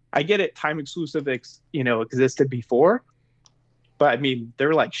 I get it, time exclusive existed before, but I mean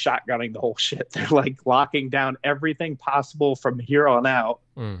they're like shotgunning the whole shit. They're like locking down everything possible from here on out.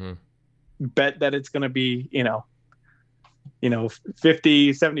 Mm-hmm. Bet that it's going to be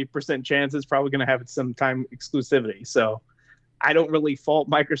 50-70% chance it's probably going to have some time exclusivity. So I don't really fault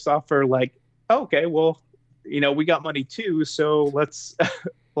Microsoft for like, okay, well, we got money too, so let's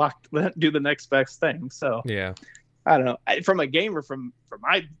do the next best thing. So yeah, I don't know. From a gamer, from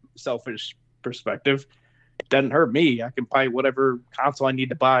my selfish perspective, it doesn't hurt me. I can buy whatever console I need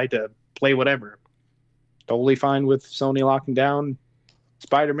to buy to play whatever. Totally fine with Sony locking down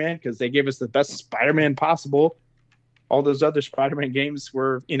Spider-Man because they gave us the best Spider-Man possible. All those other Spider-Man games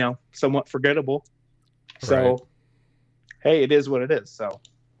were, somewhat forgettable. So, right. Hey, it is what it is. So,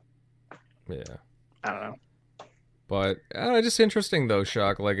 yeah, I don't know. But just interesting though,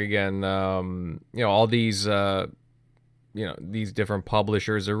 Shock. Like again, all these, these different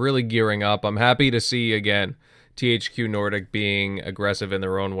publishers are really gearing up. I'm happy to see again THQ Nordic being aggressive in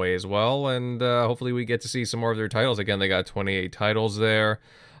their own way as well, and hopefully we get to see some more of their titles. Again, they got 28 titles there.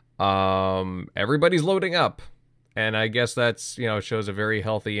 Everybody's loading up. And I guess that's, shows a very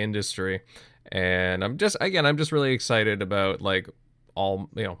healthy industry. And I'm just really excited about like all,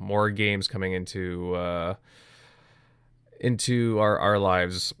 more games coming into our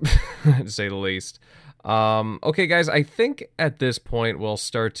lives, to say the least. Okay, guys, I think at this point we'll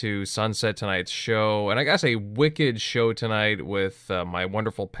start to sunset tonight's show. And I guess a wicked show tonight with my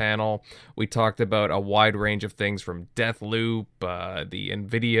wonderful panel. We talked about a wide range of things from Deathloop, the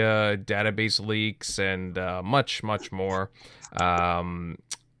NVIDIA database leaks, and much, much more.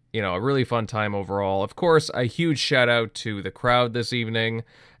 A really fun time overall. Of course, a huge shout out to the crowd this evening.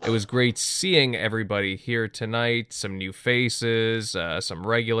 It was great seeing everybody here tonight. Some new faces, some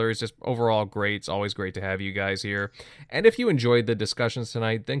regulars, just overall great. It's always great to have you guys here. And if you enjoyed the discussions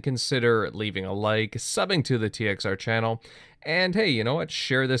tonight, then consider leaving a like, subbing to the TXR channel, and hey, you know what?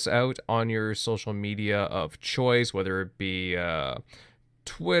 Share this out on your social media of choice, whether it be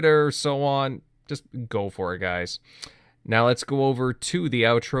Twitter, so on. Just go for it, guys. Now let's go over to the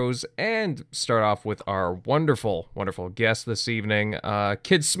outros and start off with our wonderful, wonderful guest this evening,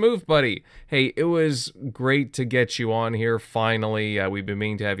 Kid Smooth Buddy. Hey, it was great to get you on here finally. We've been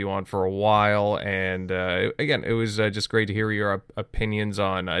meaning to have you on for a while, and again, it was just great to hear your opinions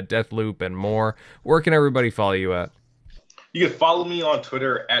on Deathloop and more. Where can everybody follow you at? You can follow me on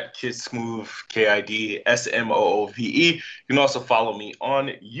Twitter at KidSmooth, KIDSMOOVE. You can also follow me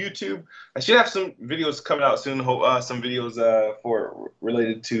on YouTube. I should have some videos coming out soon. Some videos for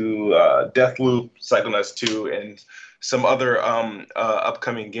related to Deathloop, Psychonauts 2, and some other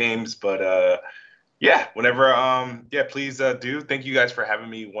upcoming games. But whenever please do. Thank you guys for having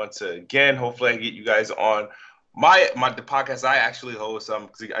me once again. Hopefully I get you guys on the podcast I actually host.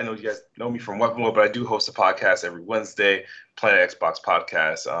 Because I know you guys know me from Weapon World, but I do host a podcast every Wednesday, Planet Xbox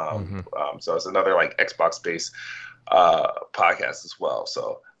Podcast. So it's another like Xbox based podcast as well.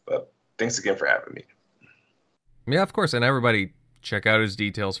 So, but thanks again for having me. Yeah, of course, and everybody check out his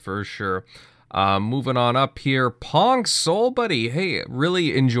details for sure. Moving on up here, Pong Soul Buddy. Hey,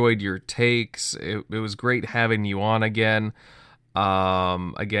 really enjoyed your takes. It was great having you on again.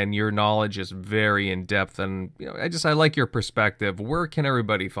 Again, your knowledge is very in depth, and I like your perspective. Where can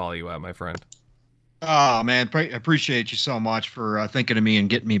everybody follow you at, my friend? Oh man, appreciate you so much for thinking of me and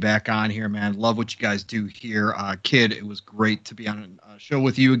getting me back on here, man. Love what you guys do here, Kid. It was great to be on a show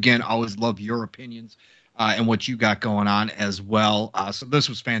with you again. Always love your opinions and what you got going on as well. So this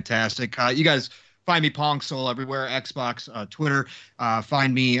was fantastic. You guys find me Pong Soul everywhere, Xbox, Twitter.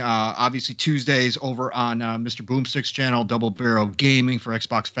 Find me obviously Tuesdays over on Mr. Boomstick's channel, Double Barrel Gaming for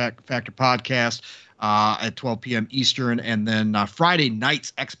Xbox Factor Podcast at 12 p.m. Eastern. And then Friday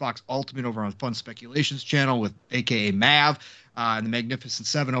nights, Xbox Ultimate over on Fun Speculations channel with AKA Mav. and the Magnificent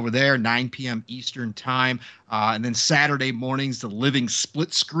Seven over there, 9 p.m. Eastern time. And then Saturday mornings, the Living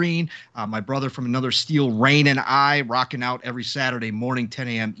Split Screen. My brother from another steel, Rain, and I rocking out every Saturday morning, 10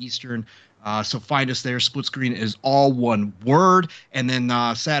 a.m. Eastern. So find us there. Split Screen is all one word. And then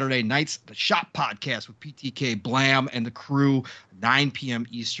Saturday nights, the Shop Podcast with PTK Blam and the crew, 9 p.m.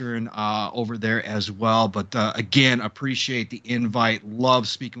 Eastern over there as well. But again, appreciate the invite. Love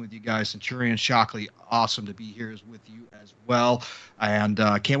speaking with you guys. Centurion, Shockley, awesome to be here with you as well. And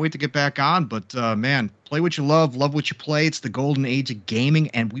can't wait to get back on. But man, play what you love what you play. It's the golden age of gaming,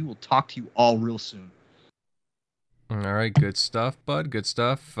 and we will talk to you all real soon. All right, good stuff, bud. Good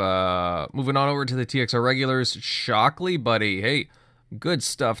stuff. Moving on over to the TXR regulars, Shockley, buddy. Hey, good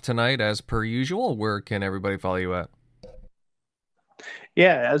stuff tonight, as per usual. Where can everybody follow you at?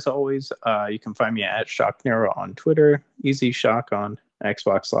 Yeah, as always, you can find me at Shock Nero on Twitter, Easy Shock on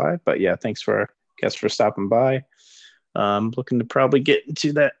Xbox Live. But yeah, thanks for stopping by. Looking to probably get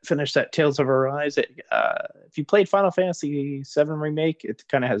into finish that Tales of Arise. If you played Final Fantasy VII Remake, it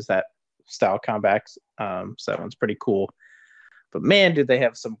kind of has that style combat. So that one's pretty cool. But man, did they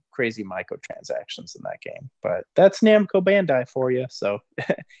have some crazy microtransactions in that game. But that's Namco Bandai for you. So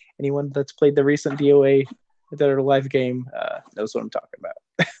anyone that's played the recent DOA their live game knows what I'm talking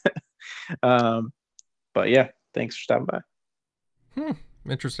about. But yeah, thanks for stopping by.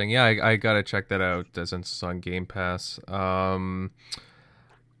 Interesting. Yeah, I gotta check that out since it's on Game Pass. And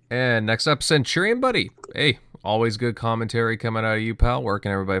next up, Centurion, buddy. Hey, always good commentary coming out of you, pal. Where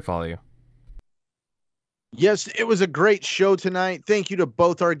can everybody follow you? Yes, it was a great show tonight. Thank you to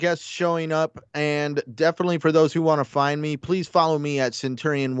both our guests showing up. And definitely for those who want to find me, please follow me at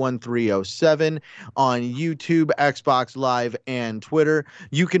Centurion1307 on YouTube, Xbox Live, and Twitter.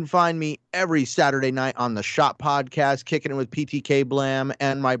 You can find me every Saturday night on the Shop Podcast, kicking it with PTK Blam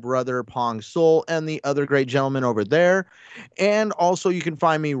and my brother Pong Soul and the other great gentleman over there. And also you can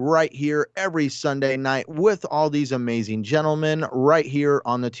find me right here every Sunday night with all these amazing gentlemen right here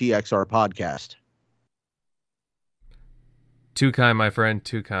on the TXR Podcast. Too kind, my friend,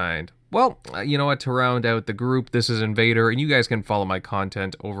 too kind. Well, you know what, to round out the group, this is Invader, and you guys can follow my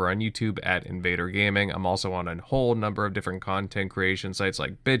content over on YouTube at Invader Gaming. I'm also on a whole number of different content creation sites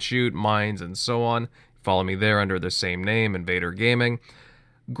like BitChute, Minds, and so on. Follow me there under the same name, Invader Gaming.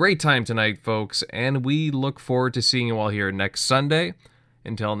 Great time tonight, folks, and we look forward to seeing you all here next Sunday.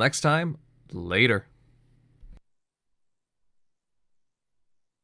 Until next time, later.